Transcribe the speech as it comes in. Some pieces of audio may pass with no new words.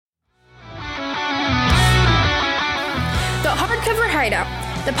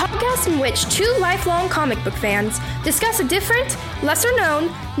Hideout, the podcast in which two lifelong comic book fans discuss a different,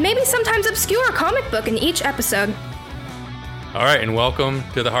 lesser-known, maybe sometimes obscure comic book in each episode. All right, and welcome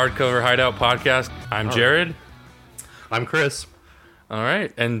to the Hardcover Hideout podcast. I'm Jared. I'm Chris. All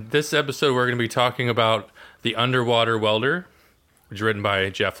right, and this episode we're going to be talking about The Underwater Welder, which is written by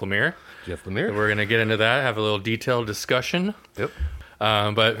Jeff Lemire. Lemire. We're going to get into that, have a little detailed discussion. Yep.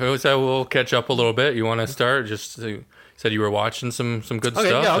 But so we'll catch up a little bit. You want to start? You said you were watching some good stuff.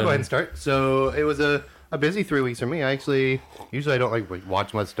 Yeah, I'll go ahead and start. So it was a busy 3 weeks for me. Usually I don't like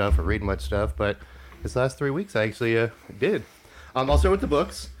watch much stuff or read much stuff, but this last 3 weeks I actually did. I'll start with the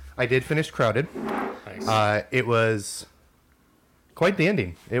books. I did finish Crowded. Nice. It was quite the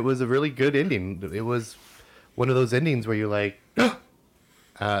ending. It was a really good ending. It was one of those endings where you're like,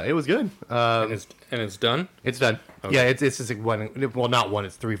 it was good. And it's done? It's done. Okay. Yeah, it's just like one. Well, not one.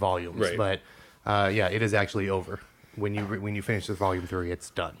 It's 3 volumes. Right. But yeah, it is actually over. When you finish this volume 3, it's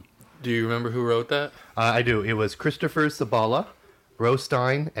done. Do you remember who wrote that? I do. It was Christopher Sabala, Rose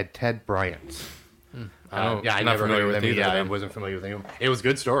Stein, and Ted Bryant. I'm I not familiar with them. either Yeah, of I them. wasn't familiar with them. It was a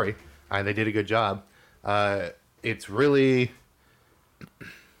good story. They did a good job. It's really...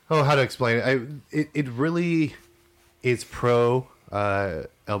 how to explain it? It really is pro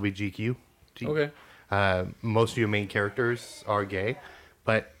LBGQ. Okay. Most of your main characters are gay,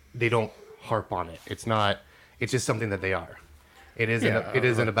 but they don't harp on it. It's just something that they are. It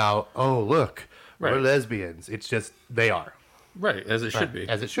isn't about, oh, look, Right. we're lesbians. It's just they are. Right, as it should be.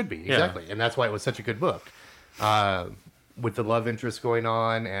 As it should be, Yeah. exactly. And that's why it was such a good book. With the love interest going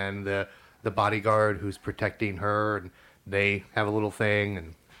on and the bodyguard who's protecting her, and they have a little thing,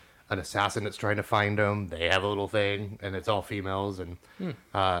 and an assassin that's trying to find them, they have a little thing, and it's all females. And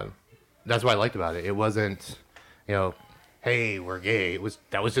that's what I liked about it. It wasn't, hey, we're gay.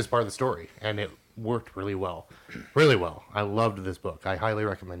 That was just part of the story, and it worked really well. Really well. I loved this book. I highly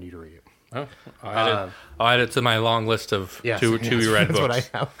recommend you to read it. Oh, I'll add it to my long list of two read that's books. What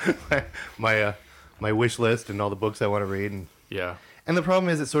I have. my wish list and all the books I want to read. And the problem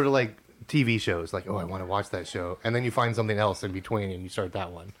is it's sort of like TV shows. Like, oh, I want to watch that show. And then you find something else in between and you start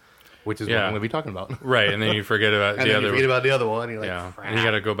that one, which is what I'm going to be talking about. Right, and then you forget about and the then other you read about the other one. And you're like, yeah, crap. and you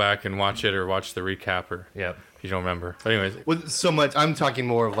got to go back and watch it or watch the recap or Yep. if you don't remember. But anyways, With so much, I'm talking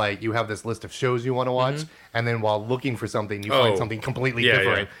more of like you have this list of shows you want to watch, and then while looking for something, you find something completely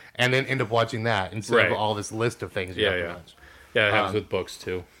different, and then end up watching that instead of all this list of things you have to watch. Yeah, it happens with books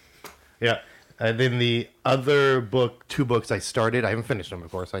too. Yeah. And then the other two books I started, I haven't finished them,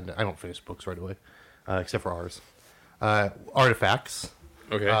 of course. I don't finish books right away, except for ours. Artifacts.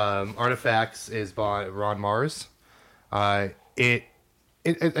 Okay. Artifacts is by Ron Mars. I think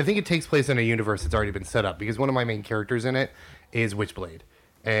it takes place in a universe that's already been set up because one of my main characters in it is Witchblade,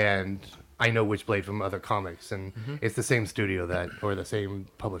 and I know Witchblade from other comics, and it's the same studio or the same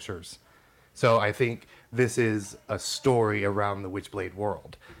publishers. So I think this is a story around the Witchblade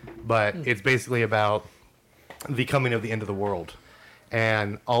world, but it's basically about the coming of the end of the world.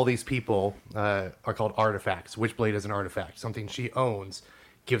 And all these people are called artifacts. Witchblade is an artifact. Something she owns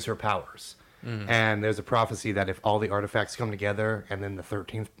gives her powers. And there's a prophecy that if all the artifacts come together and then the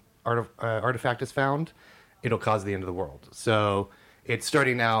 13th artifact is found, it'll cause the end of the world. So it's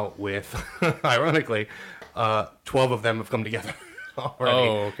starting out with, ironically, 12 of them have come together already.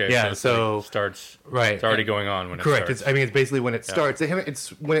 Oh, okay. Yeah, so it starts. Right. It's already going on when it correct. starts. It's basically when it starts.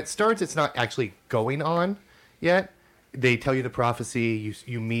 When it starts, it's not actually going on yet. They tell you the prophecy.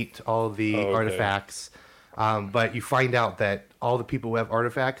 You meet all of the artifacts, but you find out that all the people who have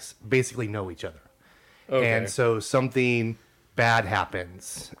artifacts basically know each other. Okay. And so something bad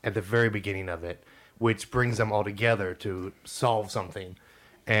happens at the very beginning of it, which brings them all together to solve something.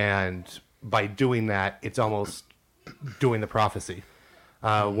 And by doing that, it's almost doing the prophecy.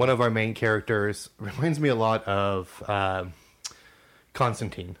 One of our main characters reminds me a lot of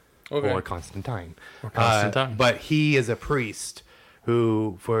Constantine. Okay. Or Constantine. Constantine. But he is a priest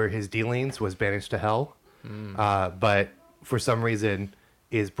who, for his dealings, was banished to hell. But for some reason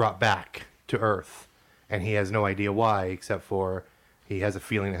is brought back to Earth. And he has no idea why, except for he has a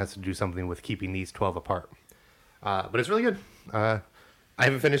feeling it has to do something with keeping these 12 apart. But it's really good. I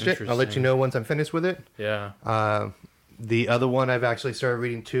haven't finished it. I'll let you know once I'm finished with it. Yeah. The other one I've actually started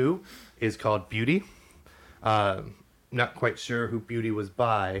reading too is called Beauty. Not quite sure who Beauty was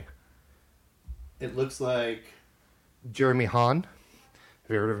by. It looks like Jeremy Hahn. Have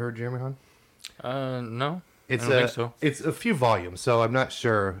you ever heard of Jeremy Hahn? No. I don't think so. It's a few volumes, so I'm not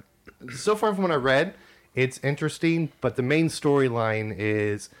sure. So far from what I read, it's interesting, but the main storyline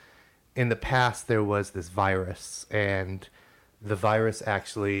is in the past there was this virus, and the virus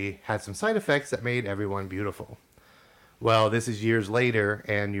actually had some side effects that made everyone beautiful. Well, this is years later,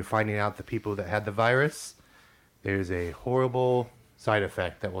 and you're finding out the people that had the virus, there's a horrible side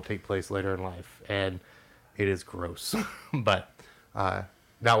effect that will take place later in life, and it is gross. But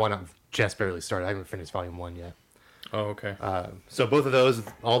that one I've just barely started. I haven't finished volume 1 yet. Oh, okay. So both of those,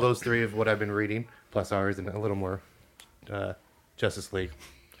 all those 3 of what I've been reading, plus ours, and a little more Justice League.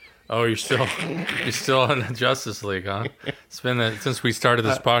 Oh, you're still in the Justice League, huh? It's been since we started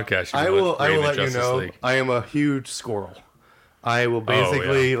this podcast. I will let you know. League. I am a huge squirrel. I will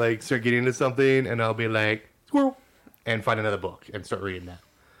basically like start getting into something, and I'll be like squirrel, and find another book and start reading that.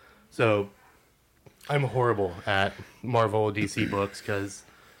 So I'm horrible at Marvel DC books because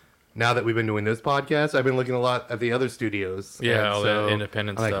now that we've been doing this podcast, I've been looking a lot at the other studios. Yeah, all the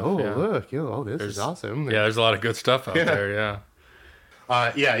independent I'm stuff. Like, look, this is awesome. Yeah, there's a lot of good stuff out there. Yeah.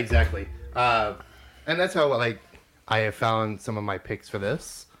 Yeah, exactly. And that's how I have found some of my picks for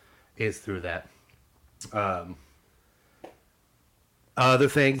this is through that. Other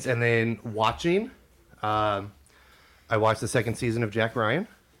things, and then watching. I watched the 2nd season of Jack Ryan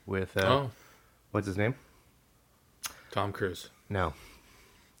with what's his name? Tom Cruise. No,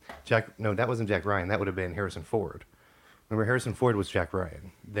 that wasn't Jack Ryan. That would have been Harrison Ford. Remember, Harrison Ford was Jack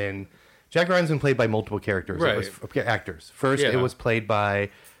Ryan. Then Jack Ryan's been played by multiple characters. Right. Actors. First, it was played by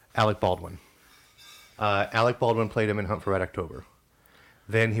Alec Baldwin. Alec Baldwin played him in Hunt for Red October.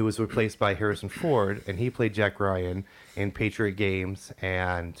 Then he was replaced by Harrison Ford, and he played Jack Ryan in Patriot Games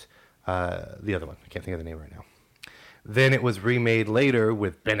and the other one. I can't think of the name right now. Then it was remade later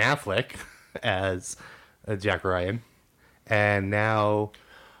with Ben Affleck as Jack Ryan. And now...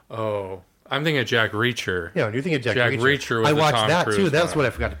 Oh... I'm thinking of Jack Reacher. Yeah, you're thinking of Jack Reacher. Was I watched Tom that Cruise too. That's what I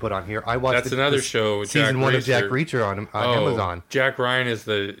forgot to put on here. I watched another show. With season Jack 1 Reacher. of Jack Reacher on Amazon. Jack Ryan is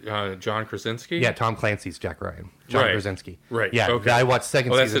the John Krasinski. Yeah, Tom Clancy's Jack Ryan. John Krasinski. Right. Yeah, okay. I watched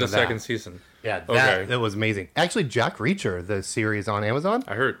second season. That's in the of that. second season. Yeah, that was amazing. Actually, Jack Reacher, the series on Amazon,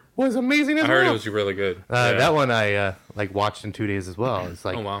 I heard was amazing as well. I heard it was really good. That one I watched in 2 days as well. It's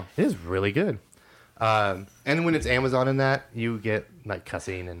like, oh wow, it is really good. And when it's Amazon in that, you get like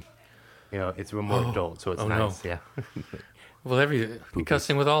cussing and. It's more adult, so it's nice. No. Yeah. Well,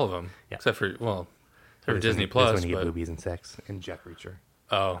 cussing with all of them, except for Disney Plus. When you get boobies and sex and Jack Reacher.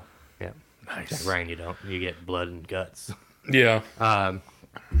 Oh, yeah, nice. Jack Ryan, you don't. You get blood and guts. Yeah.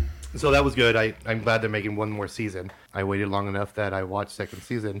 So that was good. I'm glad they're making one more season. I waited long enough that I watched 2nd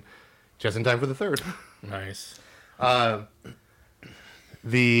season, just in time for the 3rd. Nice.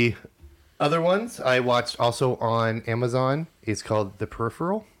 The other ones I watched also on Amazon is called The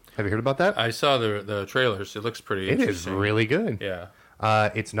Peripheral. Have you heard about that? I saw the trailers. It looks pretty interesting. It is really good. Yeah.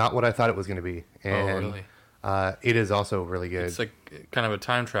 It's not what I thought it was going to be. And, really? It is also really good. It's like kind of a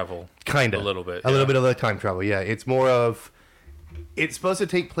time travel. Kind of. A little bit. A little bit of a time travel, yeah. It's more of... It's supposed to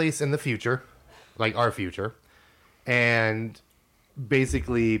take place in the future, like our future. And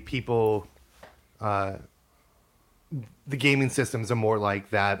basically people... the gaming systems are more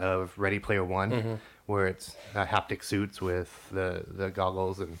like that of Ready Player One. Mm-hmm. Where it's haptic suits with the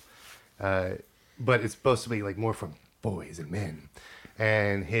goggles but it's supposed to be like more from boys and men.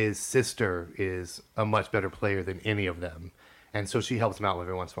 And his sister is a much better player than any of them, and so she helps him out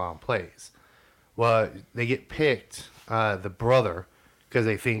every once in a while and plays. Well, they get picked, the brother, because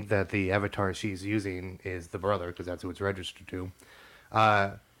they think that the avatar she's using is the brother, because that's who it's registered to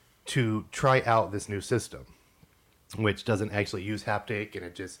try out this new system, which doesn't actually use haptic, and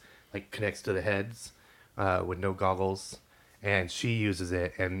it just like connects to the heads. With no goggles, and she uses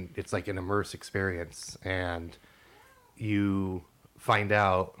it, and it's like an immersive experience, and you find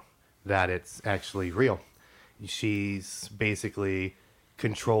out that it's actually real. She's basically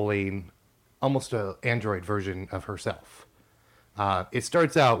controlling almost an android version of herself. It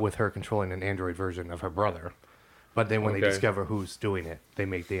starts out with her controlling an android version of her brother, but then when they discover who's doing it, they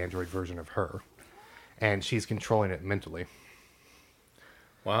make the android version of her, and she's controlling it mentally.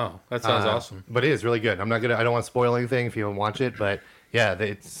 Wow, that sounds awesome. But it is really good. I don't want to spoil anything if you don't watch it, but yeah,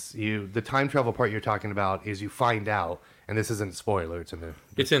 the time travel part you're talking about is you find out, and this isn't a spoiler, it's in the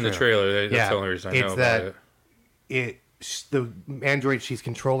trailer. That's the only reason I know about it. The android she's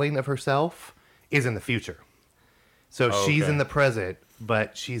controlling of herself is in the future. So she's in the present,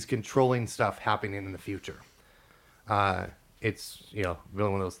 but she's controlling stuff happening in the future. It's really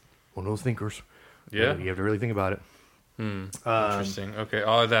one of those thinkers. Yeah. You have to really think about it. Interesting. Okay,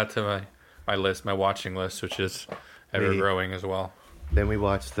 I'll add that to my list, my watching list, which is ever growing as well. Then we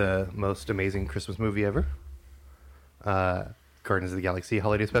watched the most amazing Christmas movie ever, Guardians of the Galaxy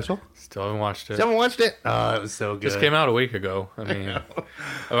Holiday Special. Still haven't watched it. Oh, it was so good. Just came out a week ago. I mean,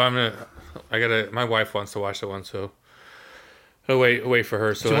 my wife wants to watch that one, so Oh, wait for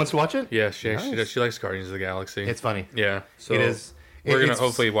her. So She wants to watch it? Yeah, she Nice. does. She likes Guardians of the Galaxy. It's funny. Yeah, so It is. We're gonna It's-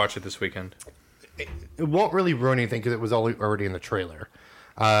 hopefully watch it this weekend. It won't really ruin anything because it was already in the trailer.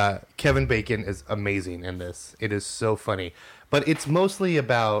 Kevin Bacon is amazing in this. It is so funny. But it's mostly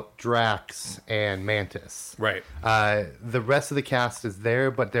about Drax and Mantis. Right. The rest of the cast is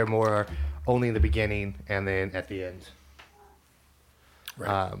there, but they're more only in the beginning and then at the end.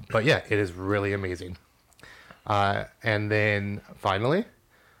 Right. But yeah, it is really amazing. And then finally,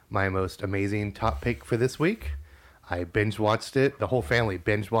 my most amazing top pick for this week, I binge watched it. The whole family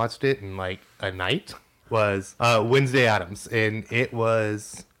binge watched it in like a night. Was Wednesday Addams, and it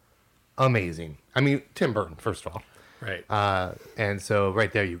was amazing. I mean, Tim Burton, first of all. Right. And so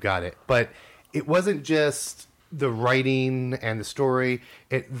right there, you got it. But it wasn't just the writing and the story.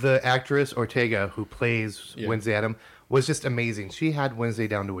 The actress Ortega, who plays Wednesday Addams, was just amazing. She had Wednesday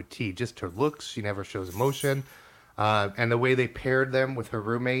down to a T. Just her looks. She never shows emotion. And the way they paired them with her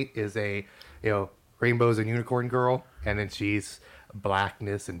roommate is rainbows and unicorn girl. And then she's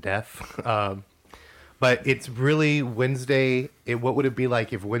blackness and death. But it's really Wednesday. What would it be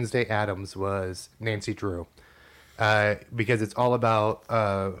like if Wednesday Addams was Nancy Drew? Because it's all about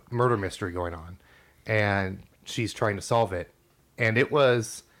murder mystery going on, and she's trying to solve it. And it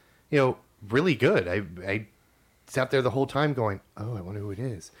was, really good. I sat there the whole time going, oh, I wonder who it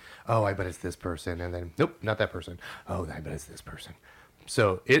is. Oh, I bet it's this person. And then, nope, not that person. Oh, I bet it's this person.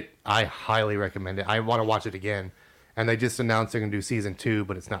 So I highly recommend it. I want to watch it again. And they just announced they're going to do season 2,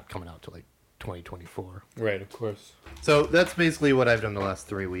 but it's not coming out till like 2024. Right, of course. So that's basically what I've done the last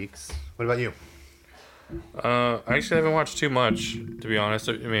 3 weeks. What about you? I actually haven't watched too much, to be honest.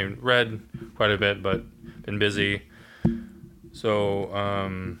 I mean, read quite a bit, but been busy. So,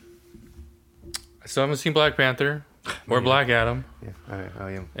 I still haven't seen Black Panther or Black Adam. Yeah,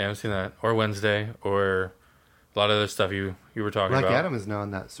 I am. I haven't seen that. Or Wednesday, or a lot of other stuff you were talking about. Black Adam is now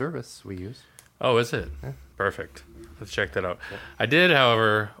on that service we use. Oh, is it? Yeah. Perfect. Let's check that out. Yeah. I did,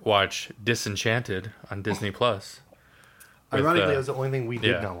 however, watch Disenchanted on Disney Plus. Ironically, it was the only thing we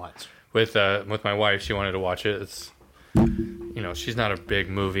did not watch. With my wife, she wanted to watch it. It's she's not a big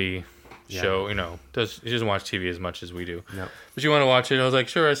movie show. She doesn't watch TV as much as we do. No. But she wanted to watch it. I was like,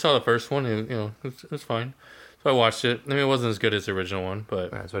 sure. I saw the first one, and it was fine. So I watched it. I mean, it wasn't as good as the original one,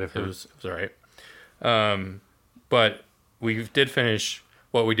 but that's what I've heard. It was all right. But we did finish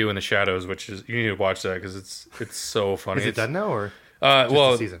What We Do in the Shadows, which is, you need to watch that because it's so funny. Is it done now or?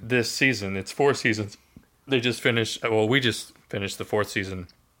 This season it's 4 seasons. They just finished. Well, we just finished the 4th season.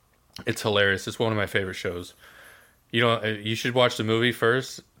 It's hilarious. It's one of my favorite shows. You should watch the movie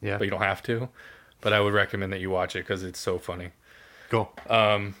first, but you don't have to. But I would recommend that you watch it because it's so funny. Cool.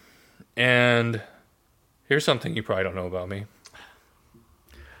 And here's something you probably don't know about me.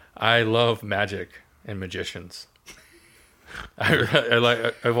 I love magic and magicians.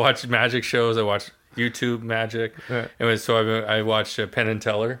 I watch magic shows. I watch YouTube magic. Right. Anyway, so I watched Penn and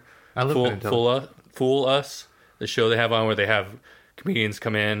Teller. I love Penn and Teller. Fool Us, the show they have on where they have comedians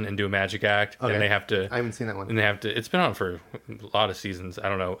come in and do a magic act, and they have to. I haven't seen that one. And they have to. It's been on for a lot of seasons. I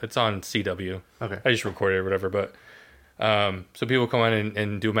don't know. It's on CW. Okay. I just recorded it or whatever, but. So people come in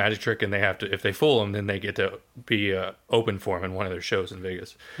and do a magic trick, and they have to. If they fool them, then they get to be open for them in one of their shows in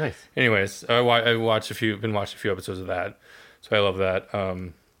Vegas. Nice. Anyways, been watching a few episodes of that, so I love that.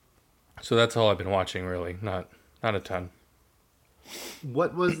 So that's all I've been watching, really. Not a ton.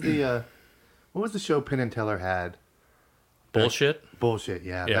 What was the show Penn and Teller had? Bullshit. Bullshit.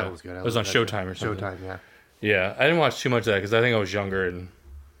 Yeah, that was good. It was on Showtime or something. Showtime. Yeah. Yeah, I didn't watch too much of that because I think I was younger and.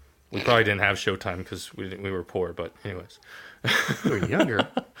 We probably didn't have Showtime because we were poor, but anyways. You were younger.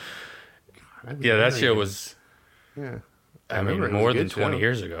 That show was. Yeah, I mean, more than 20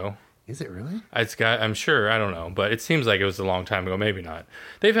 years ago. Is it really? I'm sure. I don't know, but it seems like it was a long time ago. Maybe not.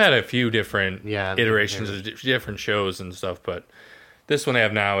 They've had a few different iterations of different shows and stuff, but this one they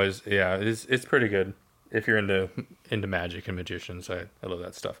have now is it's pretty good if you're into magic and magicians. I love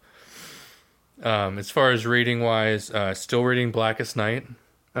that stuff. As far as reading wise, still reading Blackest Night.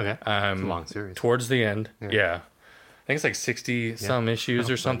 Okay. It's a long series. Towards the end. Yeah. I think it's like 60 some issues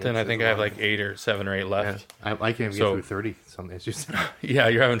or something. I think I have like 7 or 8 left. Yeah. I can't even get through 30 some issues. Yeah,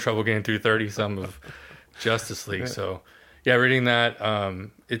 you're having trouble getting through 30 some of Justice League. So, yeah, reading that.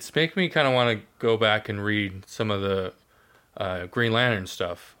 It's making me kind of want to go back and read some of the Green Lantern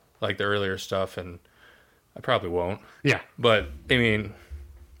stuff, like the earlier stuff, and I probably won't. Yeah. But, I mean,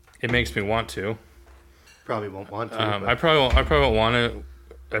 it makes me want to. Probably won't want to. I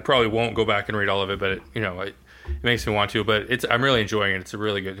probably won't go back and read all of it, but it makes me want to. But I'm really enjoying it. It's a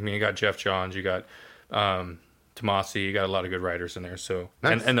really good. I mean, you got Jeff Johns, you got Tomasi, you got a lot of good writers in there. So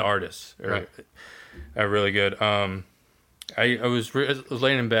nice. and the artists are really good. I was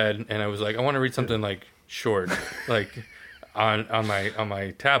laying in bed and I was like, I want to read something like short, like on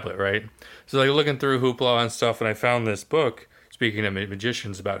my tablet, right? So like looking through Hoopla and stuff, and I found this book. Speaking of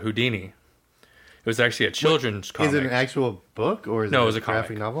magicians, about Houdini. It was actually a children's comic. Is it an actual book or is it was a a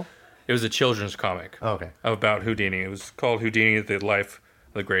graphic comic. novel? It was a children's comic. Oh, okay. About Houdini. It was called Houdini: The Life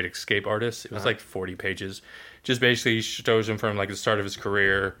of the Great Escape Artist. It was like 40 pages. Just basically shows him from like the start of his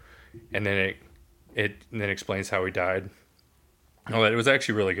career, and then it then explains how he died. Oh, it was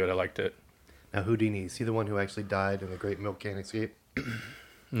actually really good. I liked it. Now Houdini, is he the one who actually died in the Great Milk Can Escape?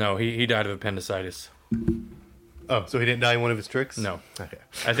 No, he died of appendicitis. Oh, so he didn't die in one of his tricks? No. Okay.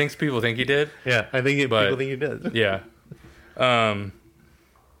 I think people think he did. Yeah, I think people think he did. Yeah. And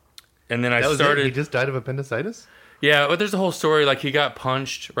then I That was started. it? He just died of appendicitis? Yeah, but there's a whole story. Like he got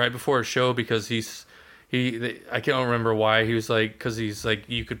punched right before a show because I can't remember why. He was like, because he's like,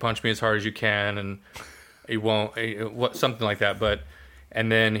 you could punch me as hard as you can, and he won't. Something like that.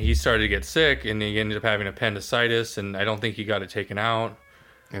 And then he started to get sick, and he ended up having appendicitis, and I don't think he got it taken out.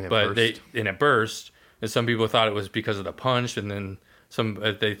 And it burst. And some people thought it was because of the punch, and then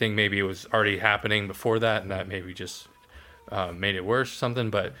they think maybe it was already happening before that, and that maybe just made it worse or something.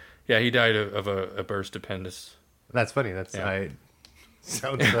 But yeah, he died of a burst appendix. That's funny.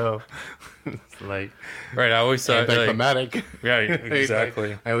 Sounds so like right. I always thought anticlimactic. Like, yeah,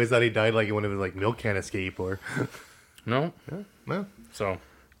 exactly. I always thought he died like in one of his like milk can escape or no. Yeah, no. So,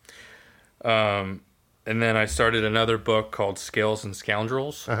 and then I started another book called Scales and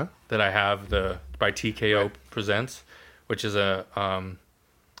Scoundrels that I have by TKO Presents, which is a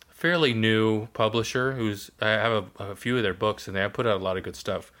fairly new publisher I have a few of their books, and they have put out a lot of good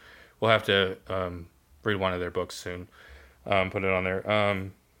stuff. We'll have to read one of their books soon. Put it on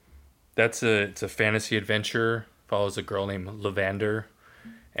there. It's a fantasy adventure. Follows a girl named Lavender,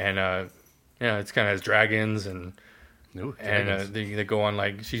 and it's kind of has dragons and they go on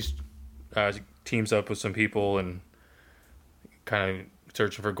like she's teams up with some people and kind of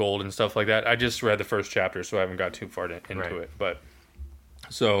searching for gold and stuff like that. I just read the first chapter, so I haven't got too far into it. But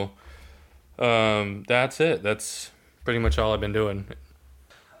so that's it. That's pretty much all I've been doing.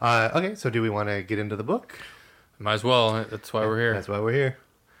 Okay, so do we want to get into the book? Might as well. That's why we're here. That's why we're here.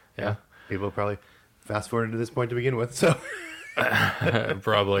 Yeah. People probably fast forwarded to this point to begin with, so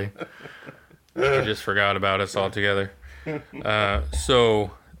probably. I just forgot about us altogether.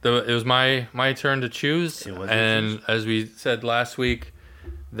 So it was my turn to choose, and as we said last week,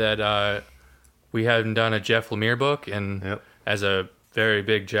 that we hadn't done a Jeff Lemire book, and as a very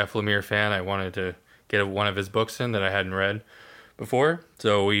big Jeff Lemire fan, I wanted to get one of his books in that I hadn't read before.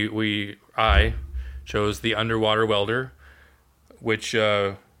 So I chose The Underwater Welder, which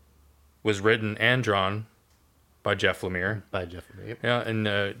was written and drawn by Jeff Lemire. Yeah,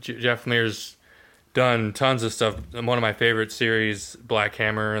 and Jeff Lemire's done tons of stuff. One of my favorite series, Black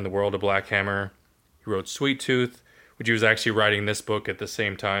Hammer and the World of Black Hammer. He wrote Sweet Tooth, which he was actually writing this book at the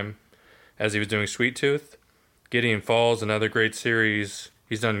same time as he was doing Sweet Tooth. Gideon Falls, another great series.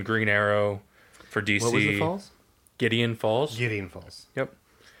 He's done Green Arrow for DC. What was the Falls? Gideon Falls. Yep.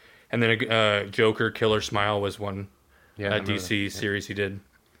 And then Joker Killer Smile was one DC series he did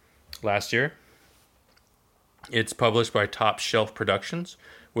last year. It's published by Top Shelf Productions,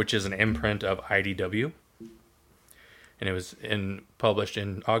 which is an imprint of IDW. And it was published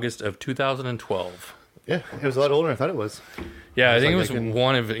in August of 2012. Yeah, it was a lot older than I thought it was. Yeah, I think it was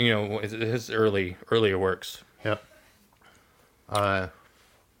one of his earlier works. Yep.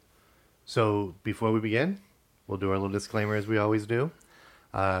 So before we begin, we'll do our little disclaimer as we always do.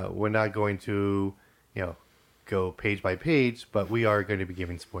 We're not going to, go page by page, but we are going to be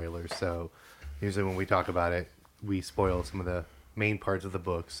giving spoilers. So usually when we talk about it, we spoil some of the main parts of the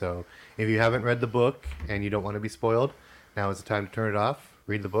book. So if you haven't read the book and you don't want to be spoiled, now is the time to turn it off,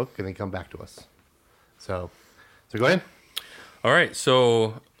 read the book, and then come back to us. So go ahead. All right.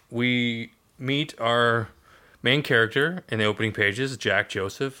 So we meet our main character in the opening pages, Jack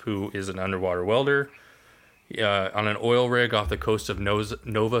Joseph, who is an underwater welder on an oil rig off the coast of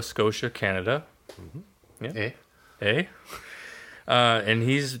Nova Scotia, Canada. Mm-hmm. Yeah. And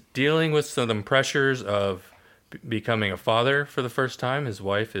he's dealing with some pressures of becoming a father for the first time. His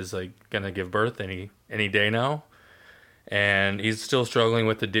wife is gonna give birth any day now, and he's still struggling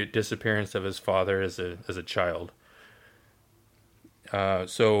with the disappearance of his father as a child.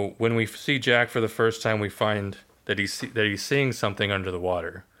 So when we see Jack for the first time, we find that he's seeing something under the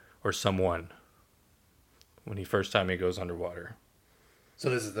water, or someone. When he goes underwater. So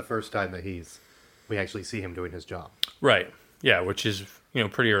this is the first time that we actually see him doing his job. Right. Yeah, which is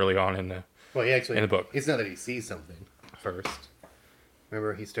pretty early on in the in the book. It's not that he sees something first.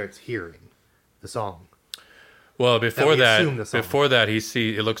 Remember, he starts hearing the song. Well, before that,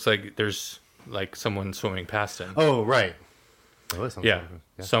 it looks like there's like someone swimming past him. Oh, right. Yeah.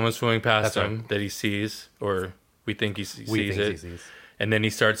 Someone swimming past him that he sees, or we think he sees it. And then he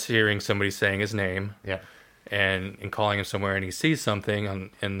starts hearing somebody saying his name. Yeah. And calling him somewhere, and he sees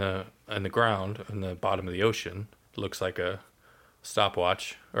something in the ground in the bottom of the ocean. It looks like a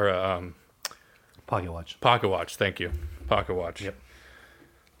stopwatch or a pocket watch. Pocket watch, thank you. Pocket watch. Yep.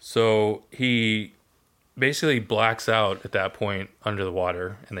 So he basically blacks out at that point under the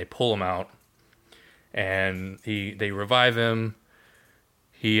water, and they pull him out, and they revive him.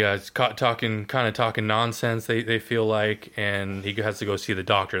 He is talking nonsense. They feel like, and he has to go see the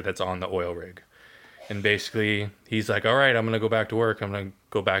doctor that's on the oil rig. And basically, he's like, "All right, I'm gonna go back to work. I'm gonna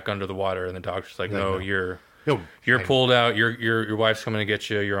go back under the water." And the doctor's like, "No, you're pulled out. Your wife's coming to get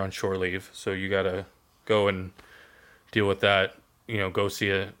you. You're on shore leave, so you gotta go and deal with that. Go see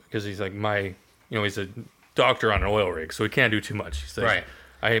it because he's like he's a doctor on an oil rig, so he can't do too much. He's like,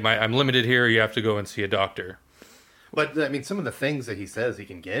 I'm limited here. You have to go and see a doctor." But I mean, some of the things that he says he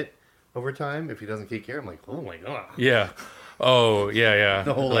can get over time if he doesn't take care. I'm like, oh my god. Yeah. Oh yeah.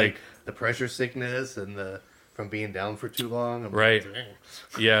 The whole the pressure sickness and from being down for too long. Right.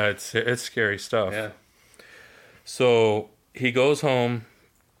 Yeah, it's scary stuff. Yeah. So he goes home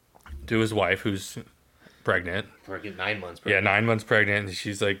to his wife, who's pregnant. 9 months pregnant. Yeah, 9 months pregnant. And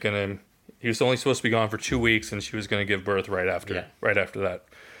she's like he was only supposed to be gone for 2 weeks, and she was gonna give birth right after that.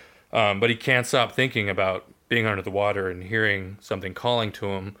 But he can't stop thinking about being under the water and hearing something calling to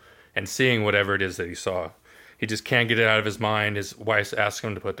him and seeing whatever it is that he saw. He just can't get it out of his mind. His wife asks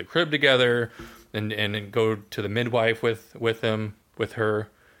him to put the crib together and go to the midwife with her.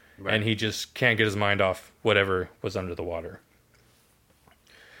 Right. And he just can't get his mind off whatever was under the water.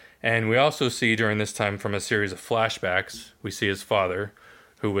 And we also see during this time from a series of flashbacks, we see his father,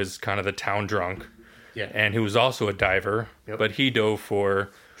 who was kind of the town drunk. Yeah. And who was also a diver, but he dove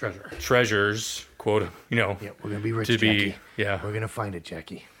for treasures, quote, Yeah, we're going to be rich, Jackie. We're going to find it,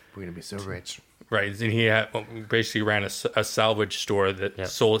 Jackie. We're going to be so rich. Right, and he basically ran a salvage store that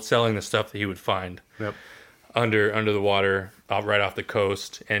selling the stuff that he would find under the water, right off the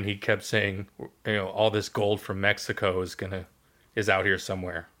coast. And he kept saying, all this gold from Mexico is out here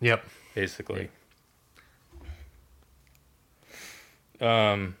somewhere. Yep, basically.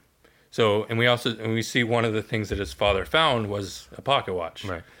 So, and we see one of the things that his father found was a pocket watch,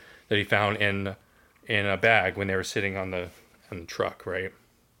 right, that he found in a bag when they were sitting on the truck, right.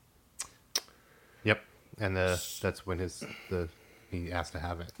 Yep, and that's when he asked to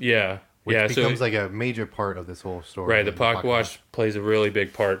have it. Yeah, which becomes like a major part of this whole story. Right, the pocket watch plays a really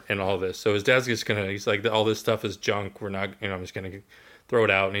big part in all this. So his dad's just he's like, all this stuff is junk. We're not, I'm just gonna throw it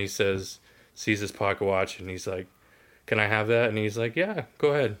out. And he sees his pocket watch, and he's like, "Can I have that?" And he's like, "Yeah, go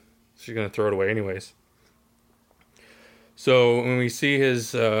ahead." So she's gonna throw it away anyways. So when we see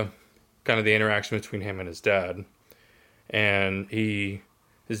his kind of the interaction between him and his dad, and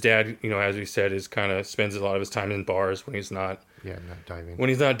his dad, as we said, is kind of spends a lot of his time in bars when he's not diving. When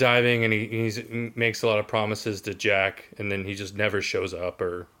he's not diving, and he makes a lot of promises to Jack, and then he just never shows up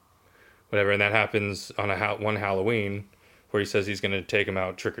or whatever. And that happens on one Halloween where he says he's going to take him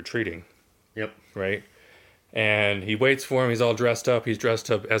out trick or treating. Yep. Right. And he waits for him. He's all dressed up. He's dressed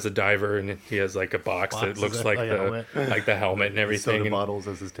up as a diver, and he has like a box that looks like the helmet and everything. Soda bottles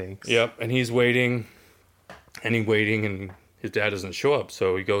as his tanks. Yep. And he's waiting, and his dad doesn't show up.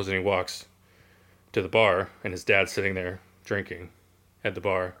 So he goes and he walks to the bar, and his dad's sitting there drinking at the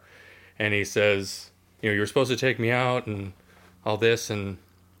bar, and he says, "You were supposed to take me out and all this," and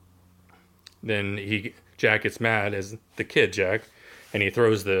then Jack gets mad as the kid Jack, and he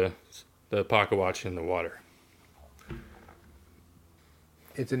throws the pocket watch in the water.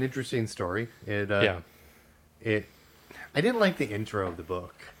 It's an interesting story. I didn't like the intro of the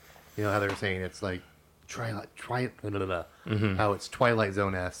book. How they were saying it's like how it's Twilight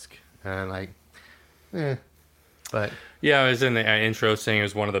Zone-esque, and but yeah, I was in the intro saying it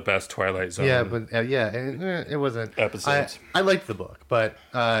was one of the best Twilight Zone. Yeah, but it wasn't episodes. I liked the book, but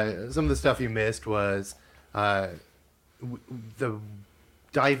some of the stuff you missed was the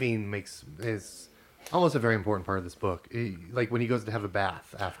diving is almost a very important part of this book. Like when he goes to have a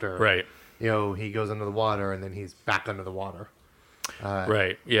bath after, right? He goes under the water and then he's back under the water,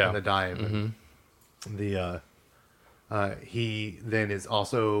 right? Yeah, on the dive. Mm-hmm. He then is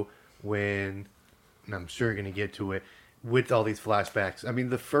also when, and I'm sure you're going to get to it, with all these flashbacks. I mean,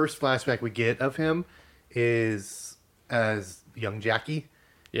 the first flashback we get of him is as young Jackie.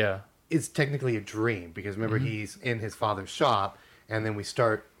 Yeah. It's technically a dream because remember he's in his father's shop, and then we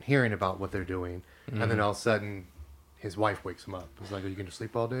start hearing about what they're doing, and then all of a sudden his wife wakes him up. It's like, "Are you going to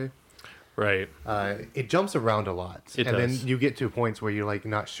sleep all day?" Right. It jumps around a lot. It does. Then you get to points where you're like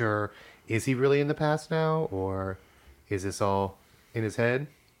not sure, is he really in the past now, or is this all in his head?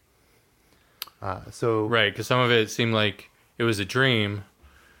 Right, because some of it seemed like it was a dream,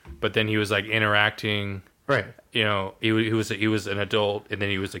 but then he was like interacting. Right. You know, he was an adult, and then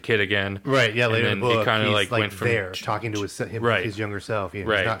he was a kid again. Right. Yeah. Later in the book, kind of he's went from there talking to his younger self. Yeah,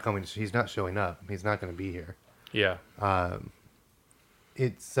 right. He's not coming. He's not showing up. He's not going to be here. Yeah.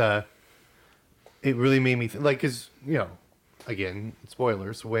 It really made me like, because again,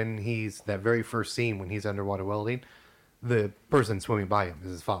 spoilers. When he's that very first scene when he's underwater welding, the person swimming by him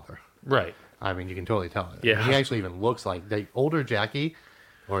is his father. Right. I mean, you can totally tell it. Yeah. I mean, he actually even looks like the older Jackie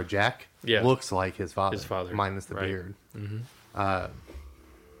or Jack. Yeah. Looks like his father. Minus the beard. Mm-hmm.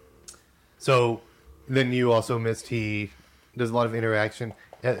 So then you also missed there's a lot of interaction.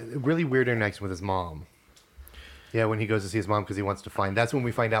 Really weird interaction with his mom. Yeah, when he goes to see his mom because he wants to that's when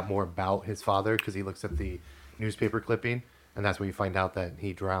we find out more about his father, because he looks at the newspaper clipping, and that's when you find out that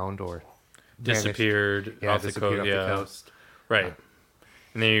he drowned or disappeared off the coast. Right.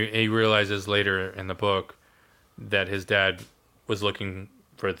 And then he realizes later in the book that his dad was looking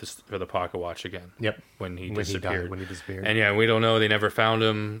for the pocket watch again. Yep. When he disappeared. When he disappeared. And yeah, we don't know. They never found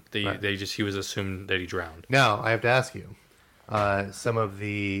him. He was assumed that he drowned. Now, I have to ask you, some of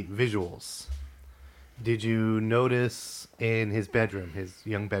the visuals. Did you notice in his bedroom, his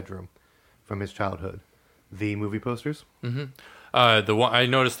young bedroom from his childhood, the movie posters? Mm-hmm. I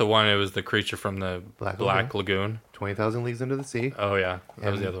noticed the one. It was the creature from the Black Lagoon. 20,000 Leagues Under the Sea. Oh yeah,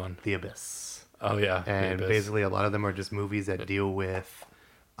 that was the other one. The Abyss. Oh yeah, and basically a lot of them are just movies that deal with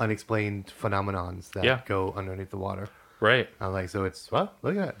unexplained phenomenons that go underneath the water. Right. So it's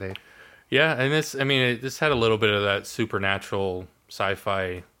look at that. Yeah, and this had a little bit of that supernatural sci-fi,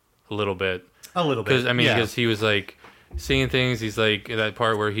 a little bit. Because he was like seeing things. He's like that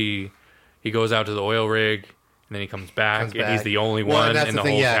part where he goes out to the oil rig. And then he comes back, and he's the only one in the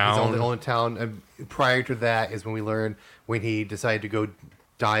whole town. He's the only town. Prior to that is when we learned when he decided to go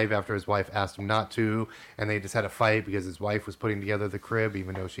dive after his wife asked him not to, and they just had a fight because his wife was putting together the crib,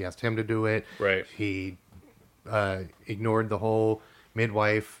 even though she asked him to do it. Right. He ignored the whole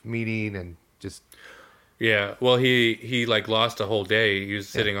midwife meeting and just... Yeah, well, he like lost a whole day. He was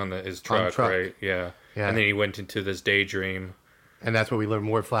sitting on his truck, right? Yeah. And then he went into this daydream. And that's where we learned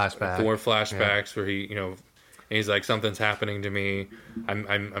more flashbacks. Where he, and he's like, something's happening to me.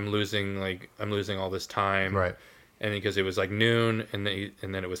 I'm losing all this time. Right. And because it was like noon, and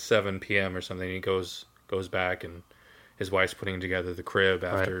then it was 7 p.m. or something. He goes back, and his wife's putting together the crib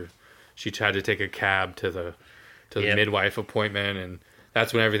after she had to take a cab to the midwife appointment, and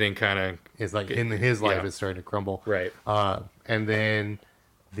that's when everything kind of is like in his life is starting to crumble. Right. And then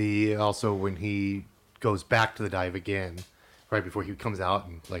when he goes back to the dive again, right before he comes out,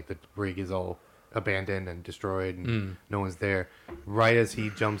 and like the rig is all abandoned and destroyed and no one's there. Right as he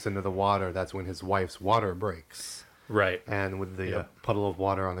jumps into the water, that's when his wife's water breaks. Right. And with the puddle of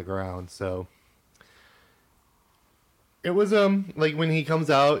water on the ground. So it was like when he comes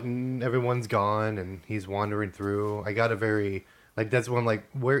out and everyone's gone and he's wandering through, I got a very that's when I'm like,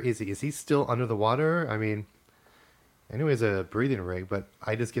 where is he? Is he still under the water? I mean, anyways, a breathing rig, but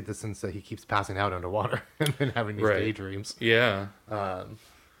I just get the sense that he keeps passing out underwater and then having these daydreams. Yeah.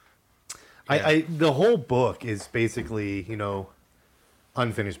 The whole book is basically,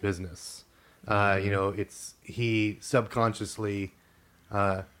 unfinished business. He subconsciously,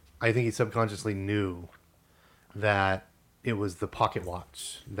 I think he subconsciously knew that it was the pocket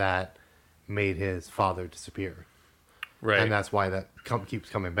watch that made his father disappear. Right. And that's why that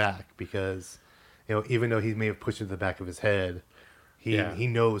keeps coming back, because, even though he may have pushed it to the back of his head, he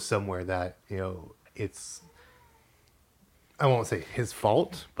knows somewhere that, it's, I won't say his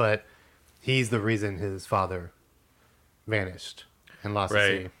fault, but he's the reason his father vanished and lost the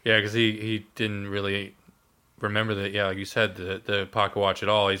sea. Yeah, because he didn't really remember that. Yeah, like you said, the pocket watch at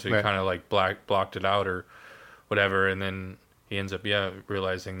all. He kind of like blocked it out or whatever, and then he ends up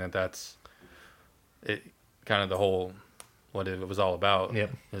realizing that that's it. Kind of the whole what it was all about.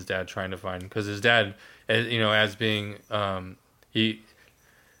 Yep. His dad trying to find, because his dad, as being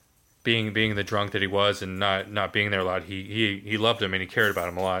being the drunk that he was and not being there a lot, he loved him and he cared about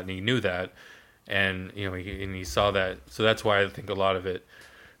him a lot, and he knew that, and he saw that. So that's why I think a lot of it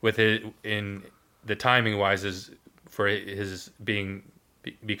with it in the timing wise is for his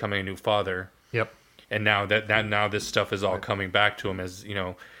becoming a new father. Yep. And now that now this stuff is all coming back to him, as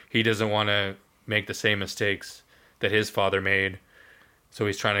he doesn't want to make the same mistakes that his father made, so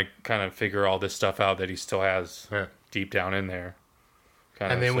he's trying to kind of figure all this stuff out that he still has deep down in there.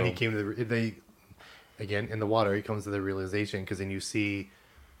 And then when he came to again in the water, he comes to the realization, because then you see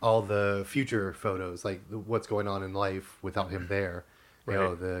all the future photos, like what's going on in life without him there. You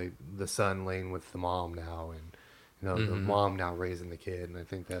know, the son laying with the mom now, and the mom now raising the kid, and I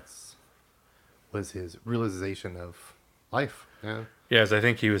think was his realization of life. Yeah. Yes, I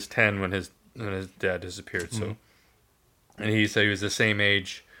think he was 10 when his dad disappeared. So, and he said he was the same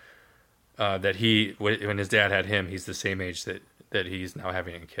age that when his dad had him. He's the same age that he's now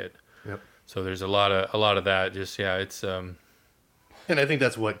having a kid. Yep. So there's a lot of that. Just it's. And I think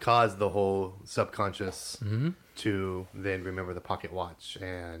that's what caused the whole subconscious to then remember the pocket watch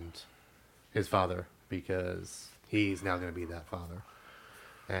and his father, because he's now going to be that father.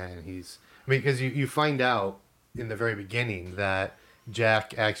 And because you find out in the very beginning that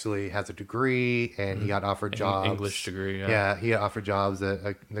Jack actually has a degree, and he got offered jobs. English degree, yeah. Yeah, he got offered jobs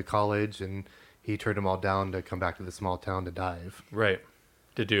at the college, and he turned them all down to come back to the small town to dive. Right.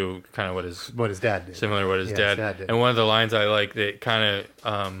 To do kind of what his dad did. Similar to what his dad did. And one of the lines I like that kind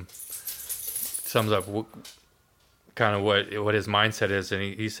of sums up kind of what his mindset is. And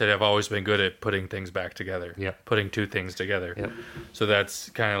he said, I've always been good at putting things back together. Yep. Putting two things together. Yep. So that's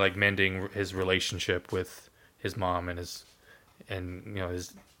kind of like mending his relationship with his mom and his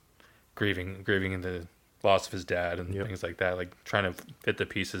grieving in the loss of his dad and things like that. Like trying to fit the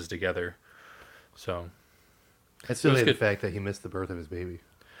pieces together. So... I still hate the fact that he missed the birth of his baby.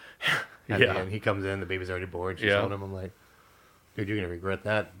 And he comes in, the baby's already born. She's holding him. I'm like, dude, you're going to regret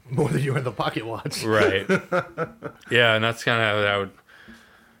that more than you were in the pocket watch. Right. Yeah, and that's kind of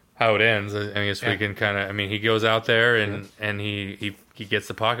how it ends. I guess we can kind of, he goes out there and he gets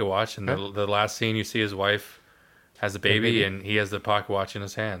the pocket watch, and the last scene you see his wife has a baby, and he has the pocket watch in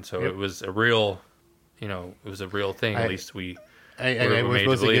his hand. So it was a real, thing. At least we... And we're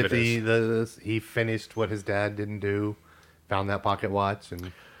supposed to get he finished what his dad didn't do, found that pocket watch,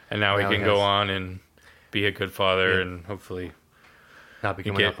 and now he can go on and be a good father and hopefully not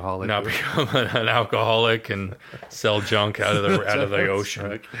become an alcoholic. Not become an alcoholic and sell junk out of the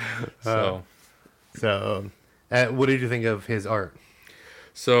ocean. So, what did you think of his art?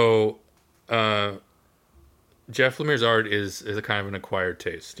 So, Jeff Lemire's art is a kind of an acquired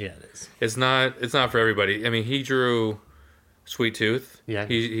taste. Yeah, it is. It's not for everybody. He drew Sweet Tooth. Yeah,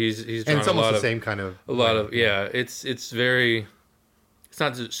 he's drawn and it's almost the same kind of It's very. It's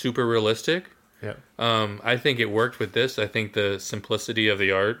not super realistic. Yeah. I think it worked with this. I think the simplicity of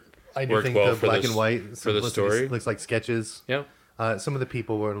the art worked well the black and white for the story. Looks like sketches. Yeah. Some of the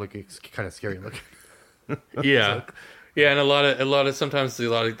people were looking kind of scary looking. Yeah. Yeah, and a lot of sometimes a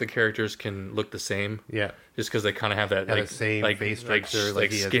lot of the characters can look the same. Yeah. Just because they kind of have that same face structure,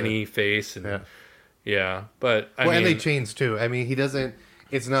 like skinny face and. Yeah, but and they change too. He doesn't.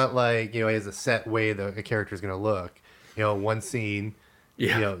 It's not like he has a set way the character is going to look. One scene.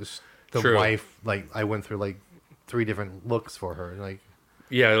 Yeah. The wife. I went through 3 different looks for her.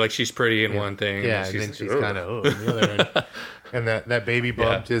 She's pretty in one thing. Yeah, and then she's kind of the other. And that baby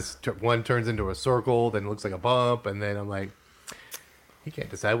bump one turns into a circle, then looks like a bump, and then I'm like, he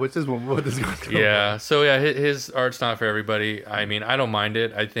can't decide what is going on. Yeah, so his art's not for everybody. I don't mind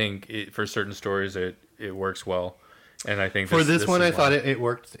it. I think for certain stories it works well, and I think for this one I thought it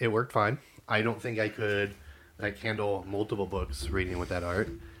worked. It worked fine. I don't think I could handle multiple books reading with that art,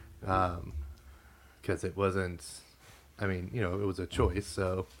 because it wasn't. It was a choice.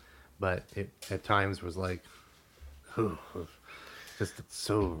 So, but it at times was just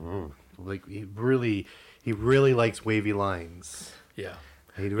so he really likes wavy lines. Yeah,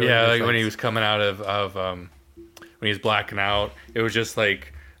 really when he was coming out of when he was blacking out, it was just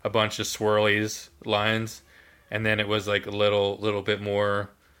like a bunch of swirlies lines, and then it was like a little bit more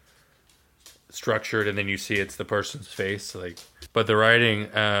structured, and then you see it's the person's face. But the writing,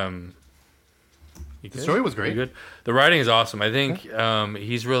 the story was great. Good. The writing is awesome. I think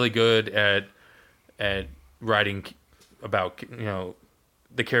he's really good at writing about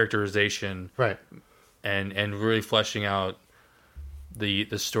the characterization, right, and really fleshing out the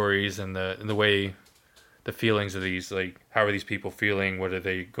stories and the way the feelings of these, how are these people feeling, what are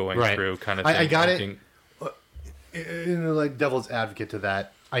they going through, kind of thing. I got it. Devil's advocate to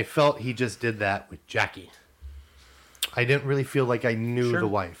that, I felt he just did that with Jackie. I didn't really feel like I knew the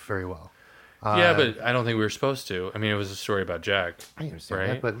wife very well. Yeah, but I don't think we were supposed to. It was a story about Jack. I understand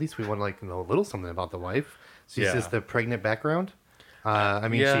that, but at least we want to know a little something about the wife. She's just the pregnant background.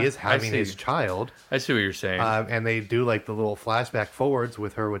 She is having his child. I see what you're saying. And they do the little flashback forwards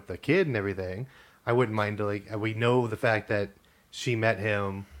with her with the kid and everything. I wouldn't mind we know the fact that she met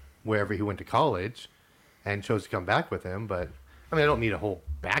him wherever he went to college and chose to come back with him. But I don't need a whole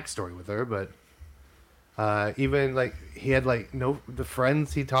backstory with her. But Even like he had like the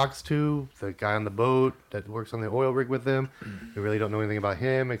friends he talks to, the guy on the boat that works on the oil rig with him. We really don't know anything about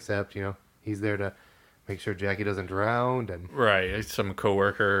him except he's there to make sure Jackie doesn't drown and right, some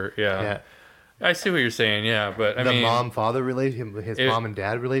coworker. Yeah. I see what you're saying. Yeah, but I mean, mom-father relationship, his mom and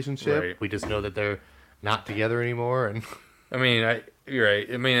dad relationship. Right. We just know that they're not together anymore. And I mean, you're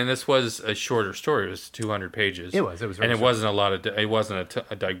right. I mean, and this was a shorter story. It was 200 pages. It was, and really it wasn't a lot of. It wasn't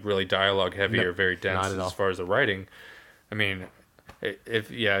a really dialogue heavy or very dense as far as the writing. I mean,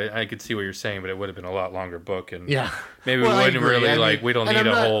 I could see what you're saying, but it would have been a lot longer book, and maybe we wouldn't really we don't need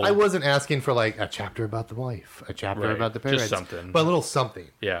a whole. I wasn't asking for like a chapter about the wife, a chapter about the parents, just something, but a little something.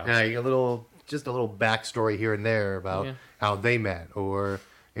 Yeah, like a little backstory here and there about how they met, or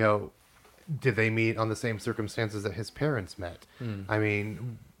did they meet on the same circumstances that his parents met? I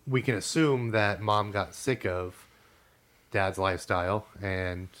mean, we can assume that mom got sick of dad's lifestyle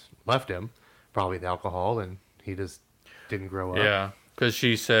and left him, probably the alcohol, and he just didn't grow up. Yeah, because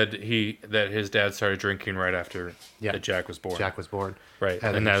she said that his dad started drinking right after that Jack was born. Jack was born. Right,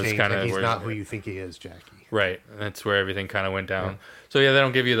 and that was kind of he's not who you think he is, Jackie. Right, that's where everything kind of went down. So they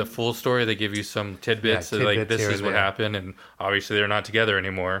don't give you the full story. They give you some tidbits. Like this is what happened, and obviously they're not together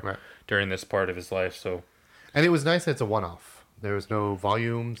anymore during this part of his life. So, and it was nice that it's a one-off. There was no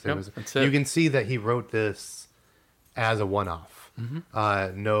volumes. That's it. You can see that he wrote this as a one-off.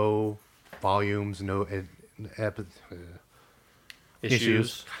 Mm-hmm. No volumes, no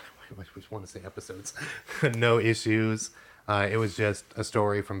issues. I just want to say episodes. No issues. It was just a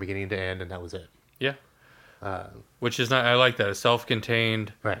story from beginning to end, and that was it. Yeah. Which is not. I like that. A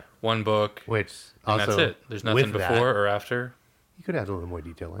self-contained one book. Which and that's it. There's nothing before or after. You could add a little more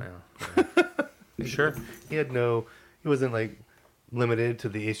detail in. Yeah. Sure. He wasn't like limited to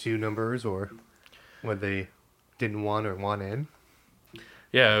the issue numbers or what they didn't want or want in.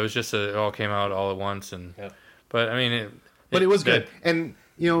 Yeah, it was just it all came out all at once, and but I mean, it was good. And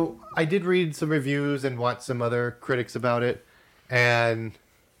I did read some reviews and watch some other critics about it, and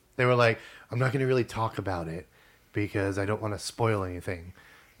they were like, "I'm not going to really talk about it because I don't want to spoil anything."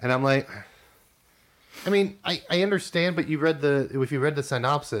 And I'm like, I mean, I understand, but if you read the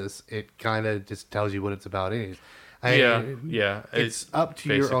synopsis, it kind of just tells you what it's about, anyways. It's up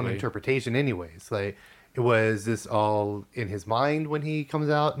to your own interpretation, anyways. Like, was this all in his mind when he comes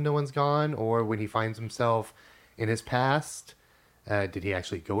out and no one's gone, or when he finds himself in his past? Did he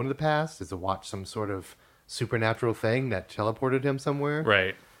actually go into the past? Does it watch some sort of supernatural thing that teleported him somewhere?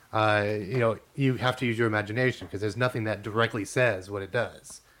 Right. You have to use your imagination because there's nothing that directly says what it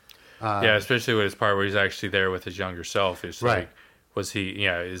does. Especially with his part where he's actually there with his younger self. It's like, was he?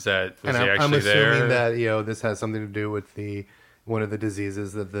 Yeah, was he actually there? I'm assuming that this has something to do with one of the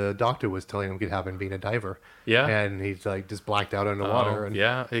diseases that the doctor was telling him could happen being a diver. Yeah, and he's like just blacked out underwater.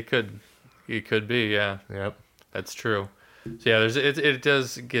 Yeah, it could be. Yeah, yep, that's true. So yeah,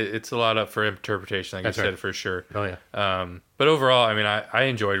 it's a lot up for interpretation, like you said, for sure. Oh yeah. But overall, I mean, I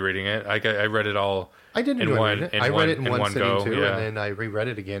enjoyed reading it. I read it all. I did enjoy reading it. I read it in one sitting go, too, and then I reread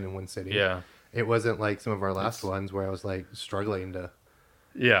it again in one sitting. Yeah. It wasn't like some of our last ones where I was like struggling to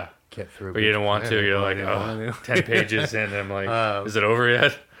get through. But you didn't want to. You're like, 10 pages in, and I'm like, is it over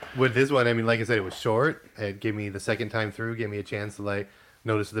yet? With this one, I mean, like I said, it was short. It gave me the second time through, gave me a chance to like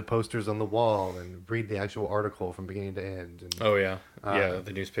notice the posters on the wall and read the actual article from beginning to end. And,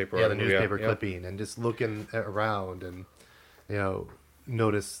 the newspaper. Yeah, the newspaper clipping, and just looking around and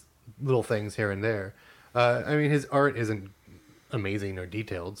notice little things here and there. I mean, his art isn't amazing or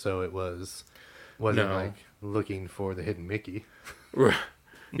detailed, so it wasn't like looking for the hidden Mickey.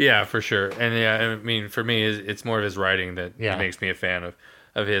 Yeah, for sure. And I mean, for me, it's more of his writing that makes me a fan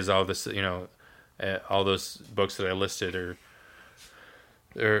of his. All this, all those books that I listed are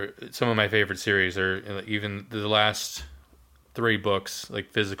some of my favorite series, or even the last 3 books,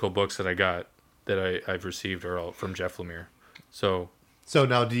 like physical books that I got that I've received are all from Jeff Lemire. So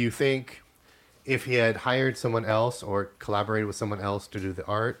now, do you think if he had hired someone else or collaborated with someone else to do the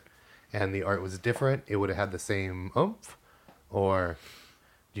art, and the art was different, it would have had the same oomph? Or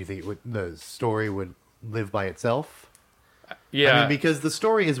do you think the story would live by itself? Yeah. I mean, because the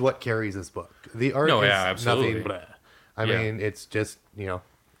story is what carries this book. The art is absolutely. Nothing blah. I mean, it's just,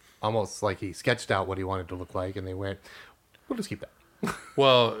 almost like he sketched out what he wanted to look like, and they went, we'll just keep that.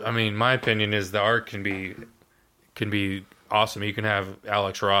 Well, I mean, my opinion is the art can be awesome. You can have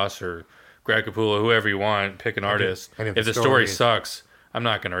Alex Ross or Greg Capullo, whoever you want, pick an artist. And if the story sucks, I'm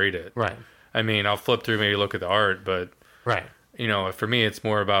not going to read it. Right. I mean, I'll flip through, maybe look at the art, but for me, it's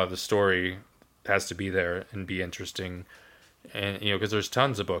more about the story has to be there and be interesting. And, because there's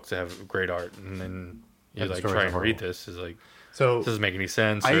tons of books that have great art, and then you like try and read this is like, so this doesn't make any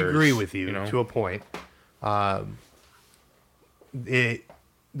sense. I agree with you to a point, The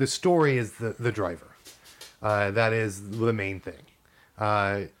story is the driver. That is the main thing.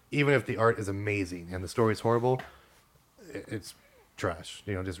 Even if the art is amazing and the story is horrible, it's trash.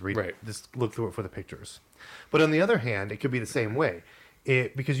 Just read it. Just look through it for the pictures. But on the other hand, it could be the same way.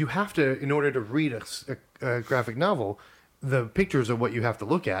 Because you have to, in order to read a graphic novel, the pictures are what you have to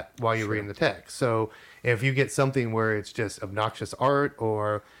look at while you're reading the text. So if you get something where it's just obnoxious art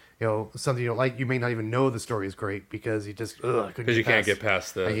or something you don't like, you may not even know the story is great because you just because you can't get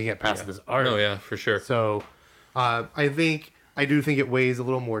past this art. Oh yeah, for sure. So I do think it weighs a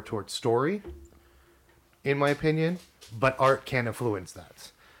little more towards story, in my opinion, but art can influence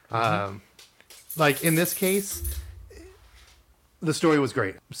that. Like in this case, the story was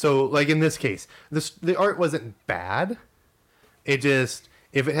great. So like in this case, the art wasn't bad. It just,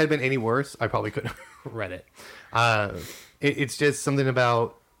 if it had been any worse, I probably couldn't have read it. It's just something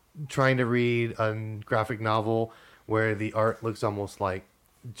about trying to read a graphic novel where the art looks almost like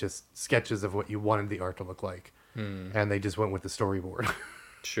just sketches of what you wanted the art to look like. And they just went with the storyboard.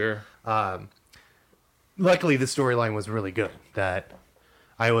 Sure. Luckily, the storyline was really good that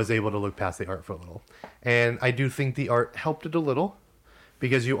I was able to look past the art for a little. And I do think the art helped it a little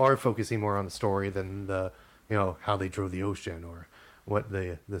because you are focusing more on the story than the, how they drove the ocean or what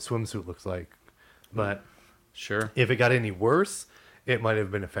the swimsuit looks like. But sure, if it got any worse, it might have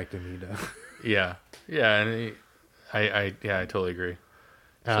been affecting me to. Yeah. And I totally agree.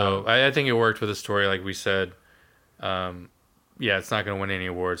 So I think it worked with the story, like we said. It's not going to win any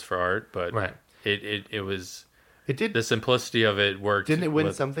awards for art, but right. It was. It did. The simplicity of it worked. Didn't it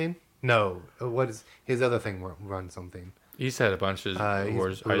win something? No. What is his other thing? Run something. He's had a bunch of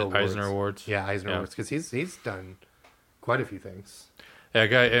awards, Eisner Awards. Yeah, Eisner Awards, because he's done quite a few things. Yeah,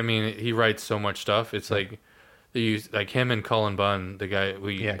 guy. I mean, he writes so much stuff. It's like they use like him and Cullen Bunn, the guy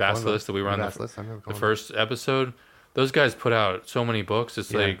Basilisk that we run the first episode. Those guys put out so many books.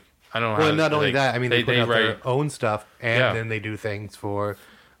 It's like I don't know. Well, not only that. I mean, they put out their own stuff, and then they do things for.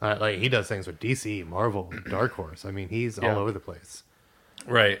 Like he does things with DC, Marvel, Dark Horse. I mean, he's all over the place.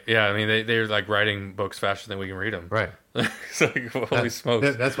 Right. Yeah. I mean, they're like writing books faster than we can read them. Right. It's like, holy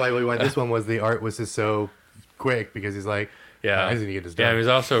smokes. That's why we went. This one was the art was just so quick because he's like, I just need to get this done. Yeah. He was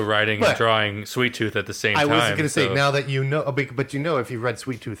also writing and drawing Sweet Tooth at the same time. I was going to say now that you know, but if you read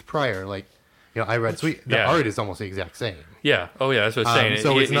Sweet Tooth prior, like. I read the art is almost the exact same. Yeah. Oh, yeah. That's what I'm saying.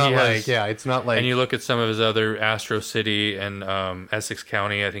 So it's not like. And you look at some of his other Astro City and Essex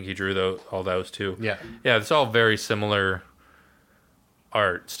County. I think he drew all those too. Yeah. Yeah. It's all very similar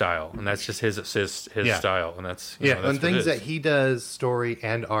art style, and that's just his style, and that's that's and things that he does, story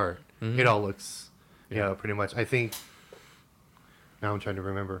and art, it all looks, pretty much. I think. Now I'm trying to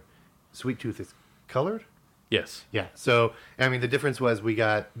remember. Sweet Tooth is colored. Yes. Yeah. So, I mean, the difference was we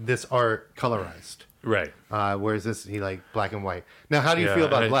got this art colorized. Right. Whereas this, he like black and white. Now, how do you feel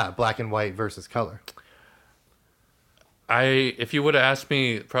about black and white versus color? If you would have asked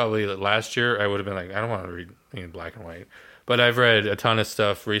me probably last year, I would have been like, I don't want to read in black and white. But I've read a ton of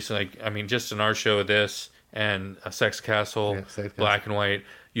stuff recently. I mean, just in our show, this and a Sex Castle, black and white.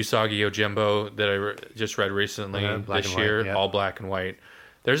 Usagi Yojimbo that I just read recently this year, all black and white.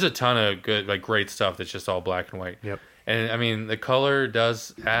 There's a ton of good, like great stuff that's just all black and white. Yep. And I mean, the color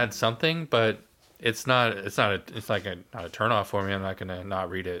does add something, but it's not a turnoff for me. I'm not going to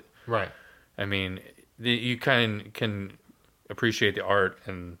not read it. Right. I mean, you kind of can appreciate the art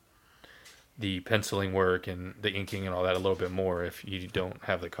and the penciling work and the inking and all that a little bit more if you don't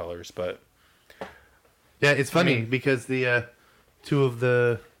have the colors. But yeah, it's funny because the two of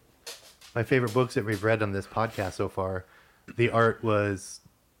my favorite books that we've read on this podcast so far, the art was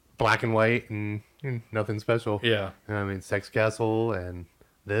black and white and nothing special. Yeah. I mean, Sex Castle and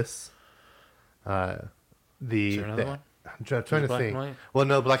this. Is there another one? I'm trying to think. Well,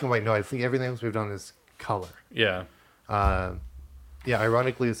 no, black and white. No, I think everything else we've done is color. Yeah.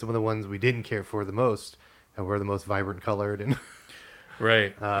 Ironically, some of the ones we didn't care for the most and were the most vibrant colored. And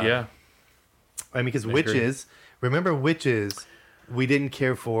right. Yeah. I mean, because Witches, remember Witches, we didn't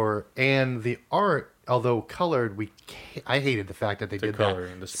care for, and the art, although colored, I hated the fact that they did color,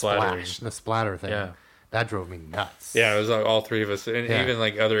 that the splatter thing. Yeah. That drove me nuts. Yeah, it was like all three of us, and even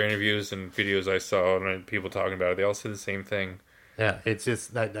like other interviews and videos I saw, and people talking about it, they all said the same thing. Yeah, it's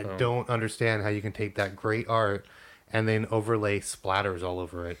just that I don't understand how you can take that great art and then overlay splatters all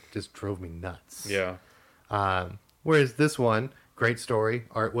over it. It just drove me nuts. Yeah. Whereas this one, great story,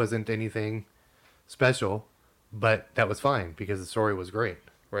 art wasn't anything special, but that was fine because the story was great.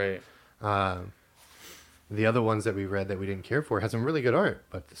 Right. The other ones that we read that we didn't care for had some really good art,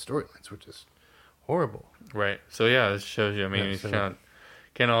 but the storylines were just horrible. Right. So yeah, this shows you. I mean, you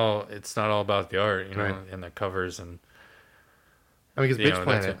it's not all about the art, right. and the covers and. I mean, because Bitch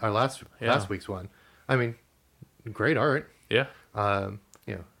Planet, our last week's one. I mean, great art. Yeah. A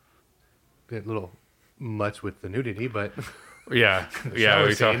little much with the nudity, but yeah, we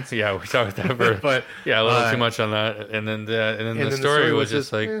talked that, but a little too much on that, and then the story was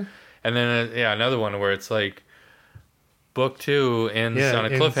just like, and then another one where it's like, book 2 ends on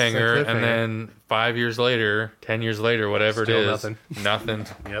a cliffhanger, and then 5 years later, 10 years later, whatever still it is, nothing.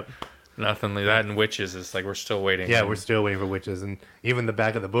 Yep. Nothing like that. And Witches is like we're still waiting. Yeah, we're still waiting for Witches, and even the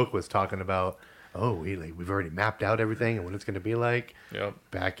back of the book was talking about, we've already mapped out everything and what it's going to be like. Yep.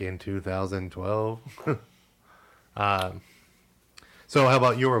 Back in 2012. So, how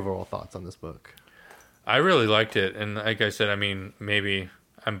about your overall thoughts on this book? I really liked it, and like I said, I mean, maybe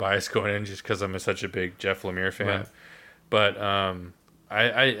I'm biased going in just because I'm such a big Jeff Lemire fan, right. But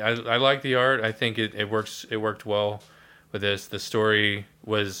I like the art. I think it works. It worked well with this. The story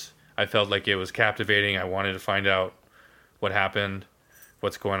was. I felt like it was captivating. I wanted to find out what happened,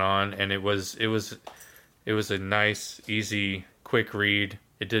 what's going on, and it was a nice, easy, quick read.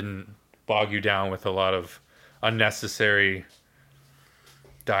 It didn't bog you down with a lot of unnecessary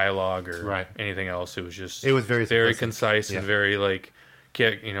dialogue or anything else. It was very concise and very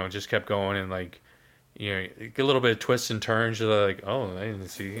just kept going and a little bit of twists and turns. You're like, oh, I didn't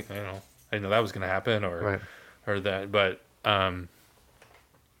see, I didn't know that was going to happen or that, but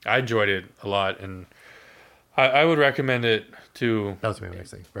I enjoyed it a lot, and I would recommend it to. That was my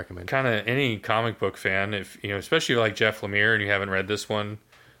next thing. Recommend kind of any comic book fan, if especially like Jeff Lemire, and you haven't read this one.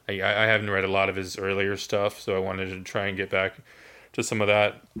 I haven't read a lot of his earlier stuff, so I wanted to try and get back to some of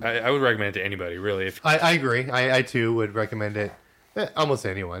that. I would recommend it to anybody, really. I agree. I too would recommend it. Almost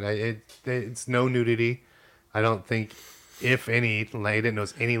anyone. It's no nudity. I don't think, if any, I didn't know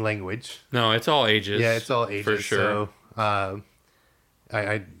it's any language. No, it's all ages. Yeah, it's all ages for sure. So,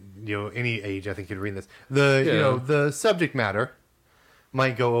 any age I think could read this. The subject matter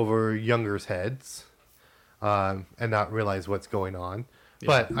might go over youngers' heads, and not realize what's going on. Yeah.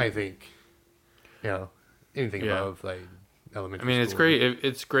 But I think, anything above elementary. I mean, it's great.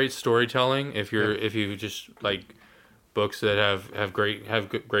 It's great storytelling. If you just like books that have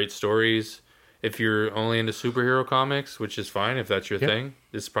great stories. If you're only into superhero comics, which is fine if that's your thing,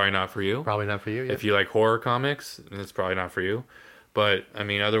 it's probably not for you. Probably not for you. Yeah. If you like horror comics, it's probably not for you. But I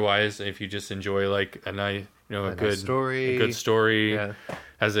mean, otherwise, if you just enjoy a nice, a good story,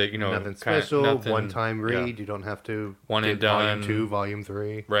 has nothing special, one-time read. You don't have to one and done. Volume 2, Volume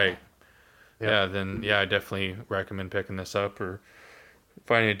 3, right? Yeah. Then I definitely recommend picking this up or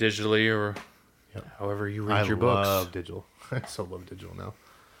finding it digitally or however you read your books. I love digital. I so love digital now.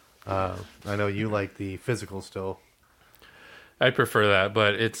 I know you like the physical still. I prefer that,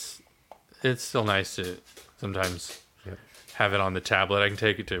 but it's still nice to sometimes. Have it on the tablet. I can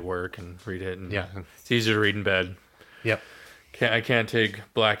take it to work and read it. And it's easier to read in bed. Yep. I can't take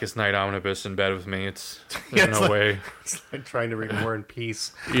Blackest Night Omnibus in bed with me. There's no way. It's like trying to read War and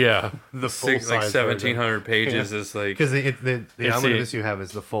Peace. Yeah. The full size 1,700 pages is like... Because the omnibus you have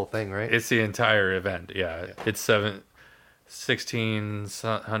is the full thing, right? It's the entire event, yeah. It's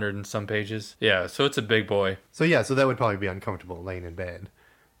 1,600 and some pages. Yeah, so it's a big boy. So that would probably be uncomfortable laying in bed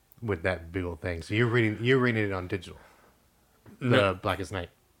with that big old thing. So you're reading it on digital. The Blackest Night.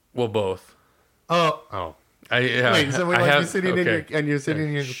 Well, both. Oh. Wait, so you're sitting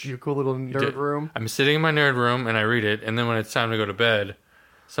in your cool little nerd room? I'm sitting in my nerd room and I read it, and then when it's time to go to bed,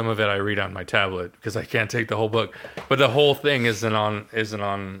 some of it I read on my tablet because I can't take the whole book. But the whole thing isn't on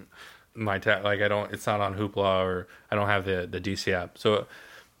my tab. It's not on Hoopla, or I don't have the DC app.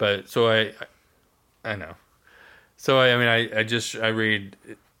 I know. So I read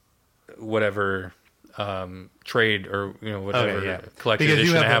whatever trade or whatever collected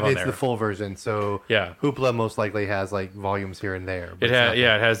edition I have on there. It's the full version, so Hoopla most likely has volumes here and there. It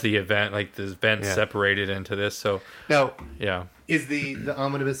has the event, the event separated into this. So now, is the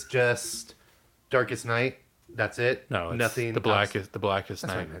omnibus just Darkest Night? That's it. No, nothing. The Blackest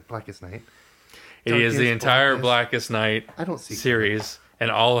Night. Blackest Night. It is the entire Blackest Night series and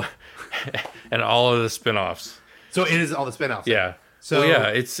all of the spinoffs. So it is all the spinoffs. Yeah. So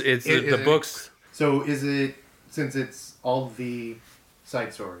it's the books. So is it, since it's all the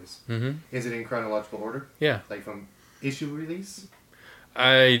side stories, is it in chronological order? Yeah. Like from issue release?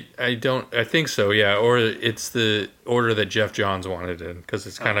 I think so, yeah. Or it's the order that Jeff Johns wanted in, because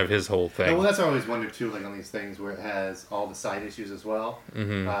it's kind of his whole thing. Yeah, well, that's what I always wondered, too, on these things where it has all the side issues as well,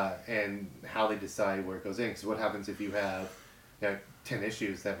 and how they decide where it goes in. Because what happens if you have 10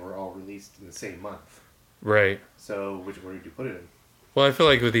 issues that were all released in the same month? Right. So which order do you put it in? Well, I feel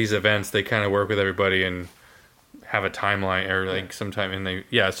like with these events, they kind of work with everybody and have a timeline or like sometime and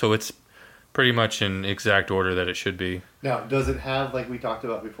so it's pretty much in exact order that it should be. Now, does it have, like we talked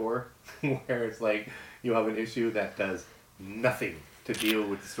about before, where it's like you have an issue that does nothing to deal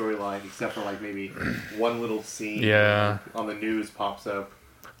with the storyline except for like maybe one little scene on the news pops up,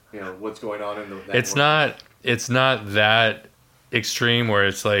 what's going on in the... It's not that extreme where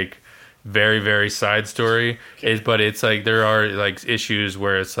it's like very, very side story, but it's like there are like issues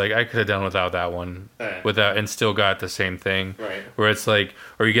where it's like I could have done without that one, without and still got the same thing. Right. Where it's like,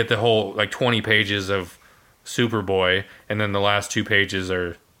 or you get the whole like 20 pages of Superboy, and then the last 2 pages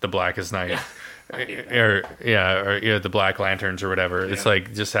are the Blackest Night, or the Black Lanterns or whatever. Yeah. It's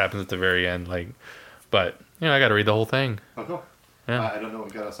like just happens at the very end, like, but I got to read the whole thing. Oh, cool. Yeah. I don't know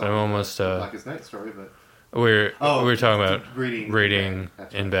what got us I'm almost the Blackest Night story, but. We're talking about reading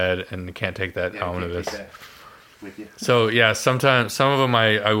in bed and can't take that omnibus. With you. So yeah, sometimes some of them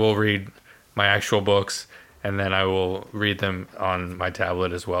I will read my actual books and then I will read them on my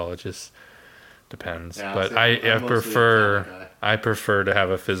tablet as well. It just depends. Yeah, but I prefer to have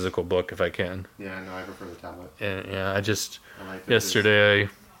a physical book if I can. Yeah, no, I prefer the tablet. And yesterday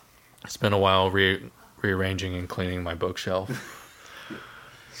I spent a while rearranging and cleaning my bookshelf.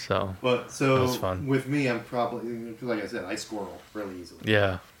 So that was fun. With me, I'm probably, like I said, I squirrel really easily.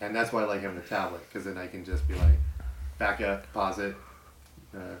 Yeah. And that's why I like having the tablet, because then I can just be like, back up, pause it,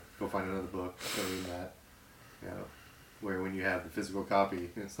 go find another book, go read that. Where when you have the physical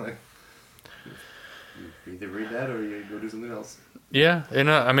copy, it's like, you either read that or you go do something else. Yeah, and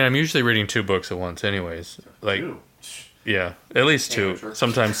I'm usually reading 2 books at once anyways. Like, 2? Yeah, at least 2.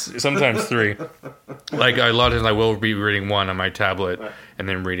 Sometimes 3. Like a lot of times I will be reading one on my tablet and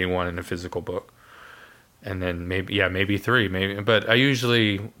then reading one in a physical book, and then maybe 3, But I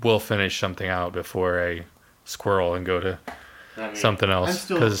usually will finish something out before I squirrel and go to something else.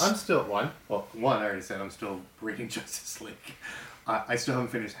 I'm still at 1. Well, 1 I already said I'm still reading Justice League. I still haven't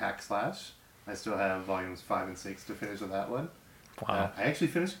finished Hack Slash. I still have volumes 5 and 6 to finish on that one. Wow. I actually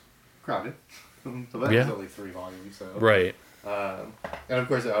finished Crowded. The book is only 3 volumes, so... Right. And of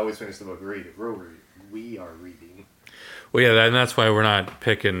course, I always finish the book we are reading. Well, yeah, and that's why we're not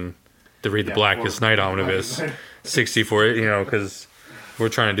picking to read the Blackest Night omnibus 64, because we're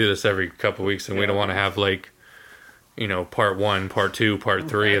trying to do this every couple of weeks, and we don't want to have, like, part 1, part 2, part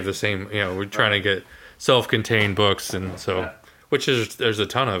 3 of the same... we're trying to get self-contained books, and so... Which there's a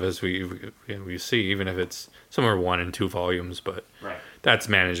ton of, as we see, even if it's somewhere 1 and 2 volumes, but that's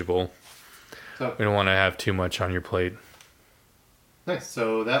manageable. So, we don't want to have too much on your plate. Nice.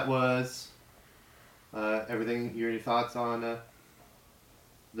 So that was everything. Your thoughts on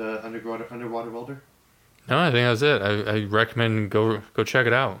the underwater welder? No, I think that's it. I recommend go check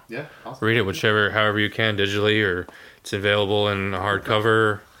it out. Yeah, awesome. Read it however you can digitally, or it's available in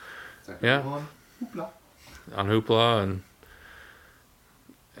hardcover. On Hoopla and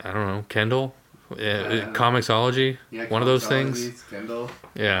I don't know, Kindle. Comixology, one of those things. Kindle.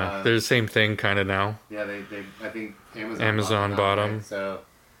 Yeah, they're the same thing kind of now. Yeah, they I think Amazon bought them. Right? So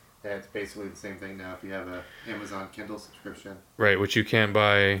yeah, it's basically the same thing now if you have a Amazon Kindle subscription. Right, which you can't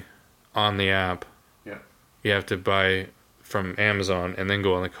buy on the app. Yeah. You have to buy from Amazon and then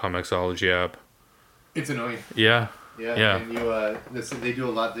go on the Comixology app. It's annoying. Yeah. Yeah. And they do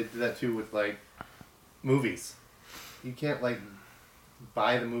a lot. They do that too with like movies. You can't like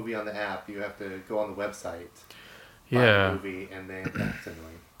buy the movie on the app. You have to go on the website. Buy the movie, and then that's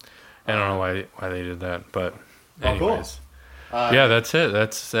annoying. I don't know why they did that, but anyways. Cool. That's it.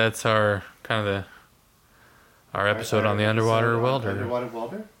 That's our kind of our episode on the Underwater Welder. Underwater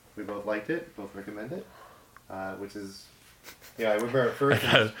Welder. We both liked it. Both recommend it. Which is, I remember at first.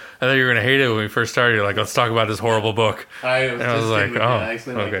 I thought you were gonna hate it when we first started. You're like, let's talk about this horrible book. I was like, I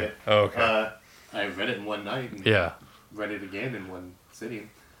actually liked it. Oh, okay. I read it in one night. And read it again in one sitting.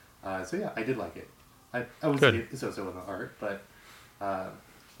 So I did like it. I was so with the art, but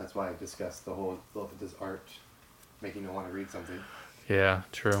that's why I discussed the whole does art make you want to read something. Yeah,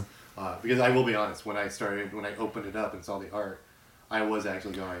 true. Because I will be honest, when I opened it up and saw the art, I was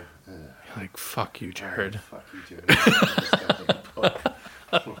actually going. Like, fuck you, Jared. Fuck you, Jared.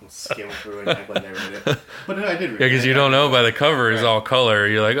 Skim through and act like I read it. But no, I did read it. Yeah, because you don't know by the cover is all color.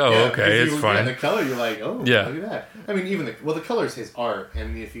 You're like, okay, it's fine. The color, you're like, look at that. I mean, even the color is his art,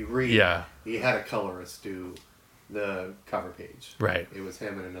 and if you read, he had a colorist do the cover page. Right. It was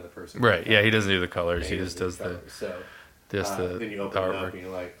him and another person. Right. Yeah, he doesn't do the colors. He just does the then you open it up and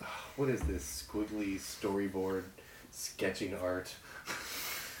you're like, what is this squiggly storyboard sketching art?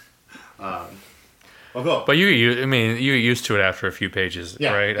 But you get used to it after a few pages,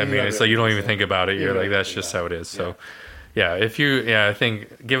 right? I mean, it's like you don't even think about it. You're like, that's just how it is. So, I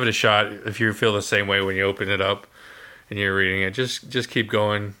think give it a shot if you feel the same way when you open it up. and you're reading it, just keep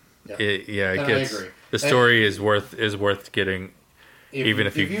going. Yeah. It I gets agree. the story is worth getting.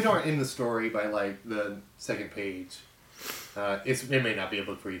 If you aren't in the story by like the second page, it may not be a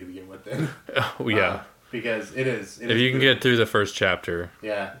book for you to begin with then. Oh yeah, because it is. If you can get through the first chapter,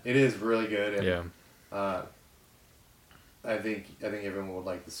 yeah, it is really good. And, yeah. I think everyone would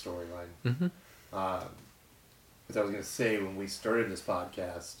like the storyline. Mm-hmm. Because I was going to say when we started this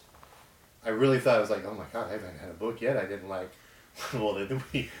podcast, I really thought I was like, oh my god, I haven't had a book yet. I didn't like. Well, then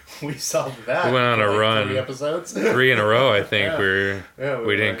we solved that. We went on a run. 3 episodes. 3 in a row, I think. Yeah.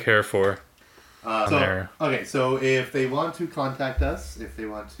 We didn't care for. So if they want to contact us, if they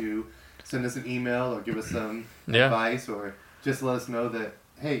want to send us an email or give us some advice, or just let us know that,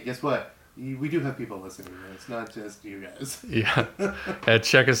 hey, guess what? We do have people listening. It's not just you guys. Yeah.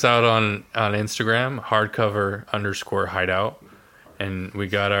 Check us out on Instagram, hardcover_hideout. And we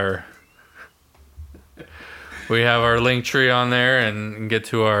have our link tree on there, and get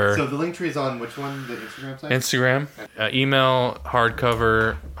to our... So the link tree is on which one? The Instagram site? Instagram. Email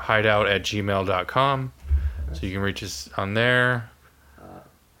hardcoverhideout@gmail.com. So you can reach us on there.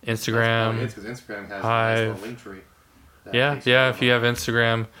 Instagram. It's because Instagram has a nice link tree. Yeah. If you have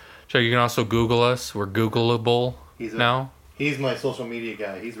Instagram, you can also Google us. We're Googleable now. He's my social media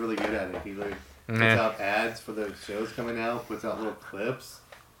guy. He's really good at it. He puts out ads for the shows coming out. Puts out little clips.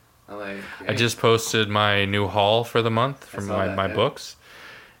 I just posted my new haul for the month from my books,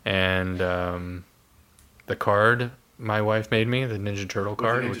 and the card my wife made me, the Ninja Turtle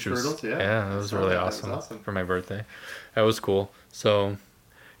card, that was really awesome for my birthday. That was cool. So,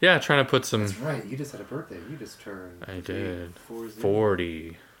 yeah, trying to put some. That's right. You just had a birthday. You just turned. I did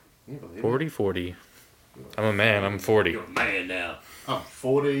 40. 40. I'm a man. I'm 40. You're a man now. I'm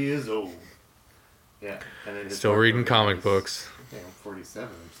 40 years old. Yeah, and then still reading comic books. Yeah, I'm 47.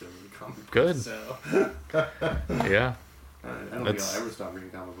 I'm still reading comic books. Good. So. Yeah. I don't think I'll ever stop reading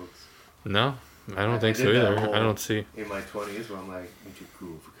comic books. No, I don't think so either. I don't see. In my 20s, where I'm like, I'm too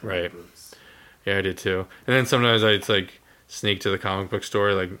cool for comic books. Yeah, I did too. And then sometimes I'd sneak to the comic book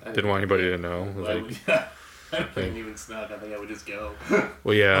store. Didn't want anybody to know. I wouldn't even snuck. I think I would just go.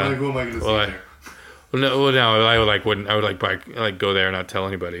 Well, yeah. I'm like, who am I going to see there? No, I would go there and not tell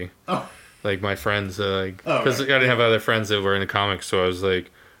anybody. Oh. Like my friends, because I didn't have other friends that were in the comics, so I was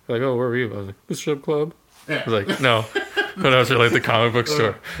like, oh, where were you? I was like, the strip club. Yeah. I was like, no, but I was really at the comic book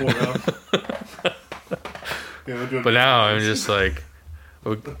store. But now I'm just like,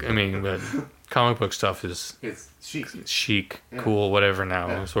 I mean, but comic book stuff is chic, cool, whatever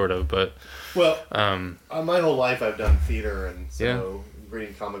now, sort of. But my whole life I've done theater, and so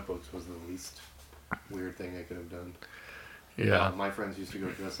reading comic books was the least weird thing I could have done. Yeah. My friends used to go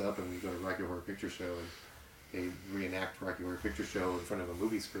dress up, and we'd go to Rocky Horror Picture Show, and they reenact Rocky Horror Picture Show in front of a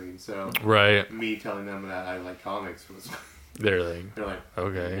movie screen. So me telling them that I like comics was they're like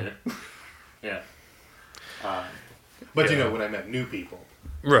okay. Yeah. But when I met new people,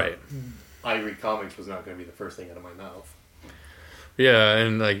 right, I read comics was not going to be the first thing out of my mouth. Yeah,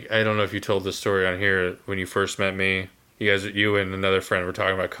 and I don't know if you told this story on here when you first met me. You and another friend were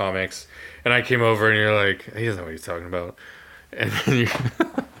talking about comics, and I came over, and you're like, he doesn't know what he's talking about. And then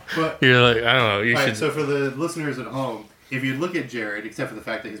you're like, I don't know. You should. So for the listeners at home, if you look at Jared, except for the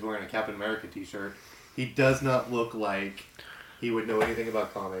fact that he's wearing a Captain America t-shirt, he does not look like he would know anything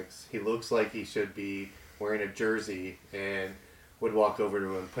about comics. He looks like he should be wearing a jersey and would walk over to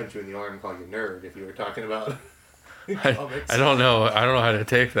him and punch you in the arm and call you nerd if you were talking about comics. I don't know. I don't know how to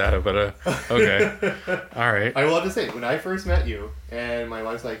take that, but okay. All right. I will have to say, when I first met you, and my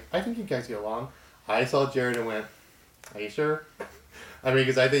wife's like, I think you guys get along, I saw Jared and went, are you sure? I mean,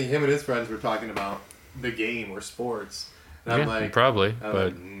 because I think him and his friends were talking about the game or sports. And I'm like... Probably,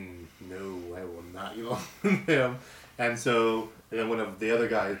 no, I will not get along with him. And so, then one of the other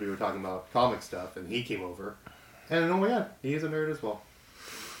guys, we were talking about comic stuff, and he came over. And oh my god, he is a nerd as well.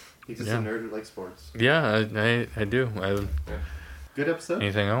 He's just a nerd who likes sports. Yeah, I do. Good episode.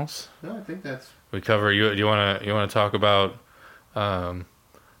 Anything else? No, I think that's... We cover... You want to talk about...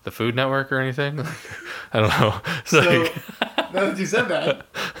 the Food Network or anything? I don't know. So, now that you said that.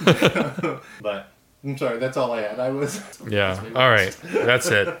 But, I'm sorry, that's all I had. Yeah, all right. That's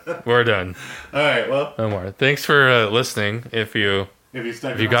it. We're done. All right, well. No more. Thanks for listening, if you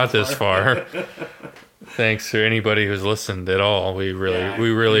got this far. Thanks to anybody who's listened at all. We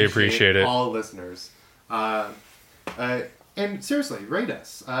really appreciate it. All listeners. And seriously, rate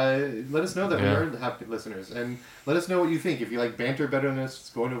us. Let us know that we are happy listeners. And let us know what you think. If you like banter better than us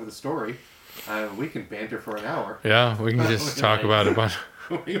going over the story, We can banter for an hour. Yeah, we can just talk about a bunch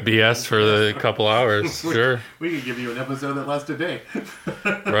of BS for the couple hours. Sure. We can give you an episode that lasts a day.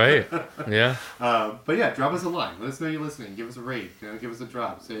 Right. Yeah. But yeah, drop us a line. Let us know you're listening. Give us a rate. Give us a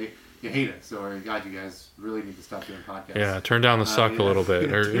drop. Say you hate us, or God, you guys really need to stop doing podcasts. Yeah, turn down the suck a little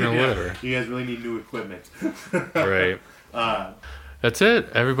bit, or whatever. You guys really need new equipment. Right. That's it,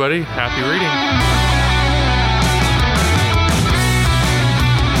 everybody. Happy reading.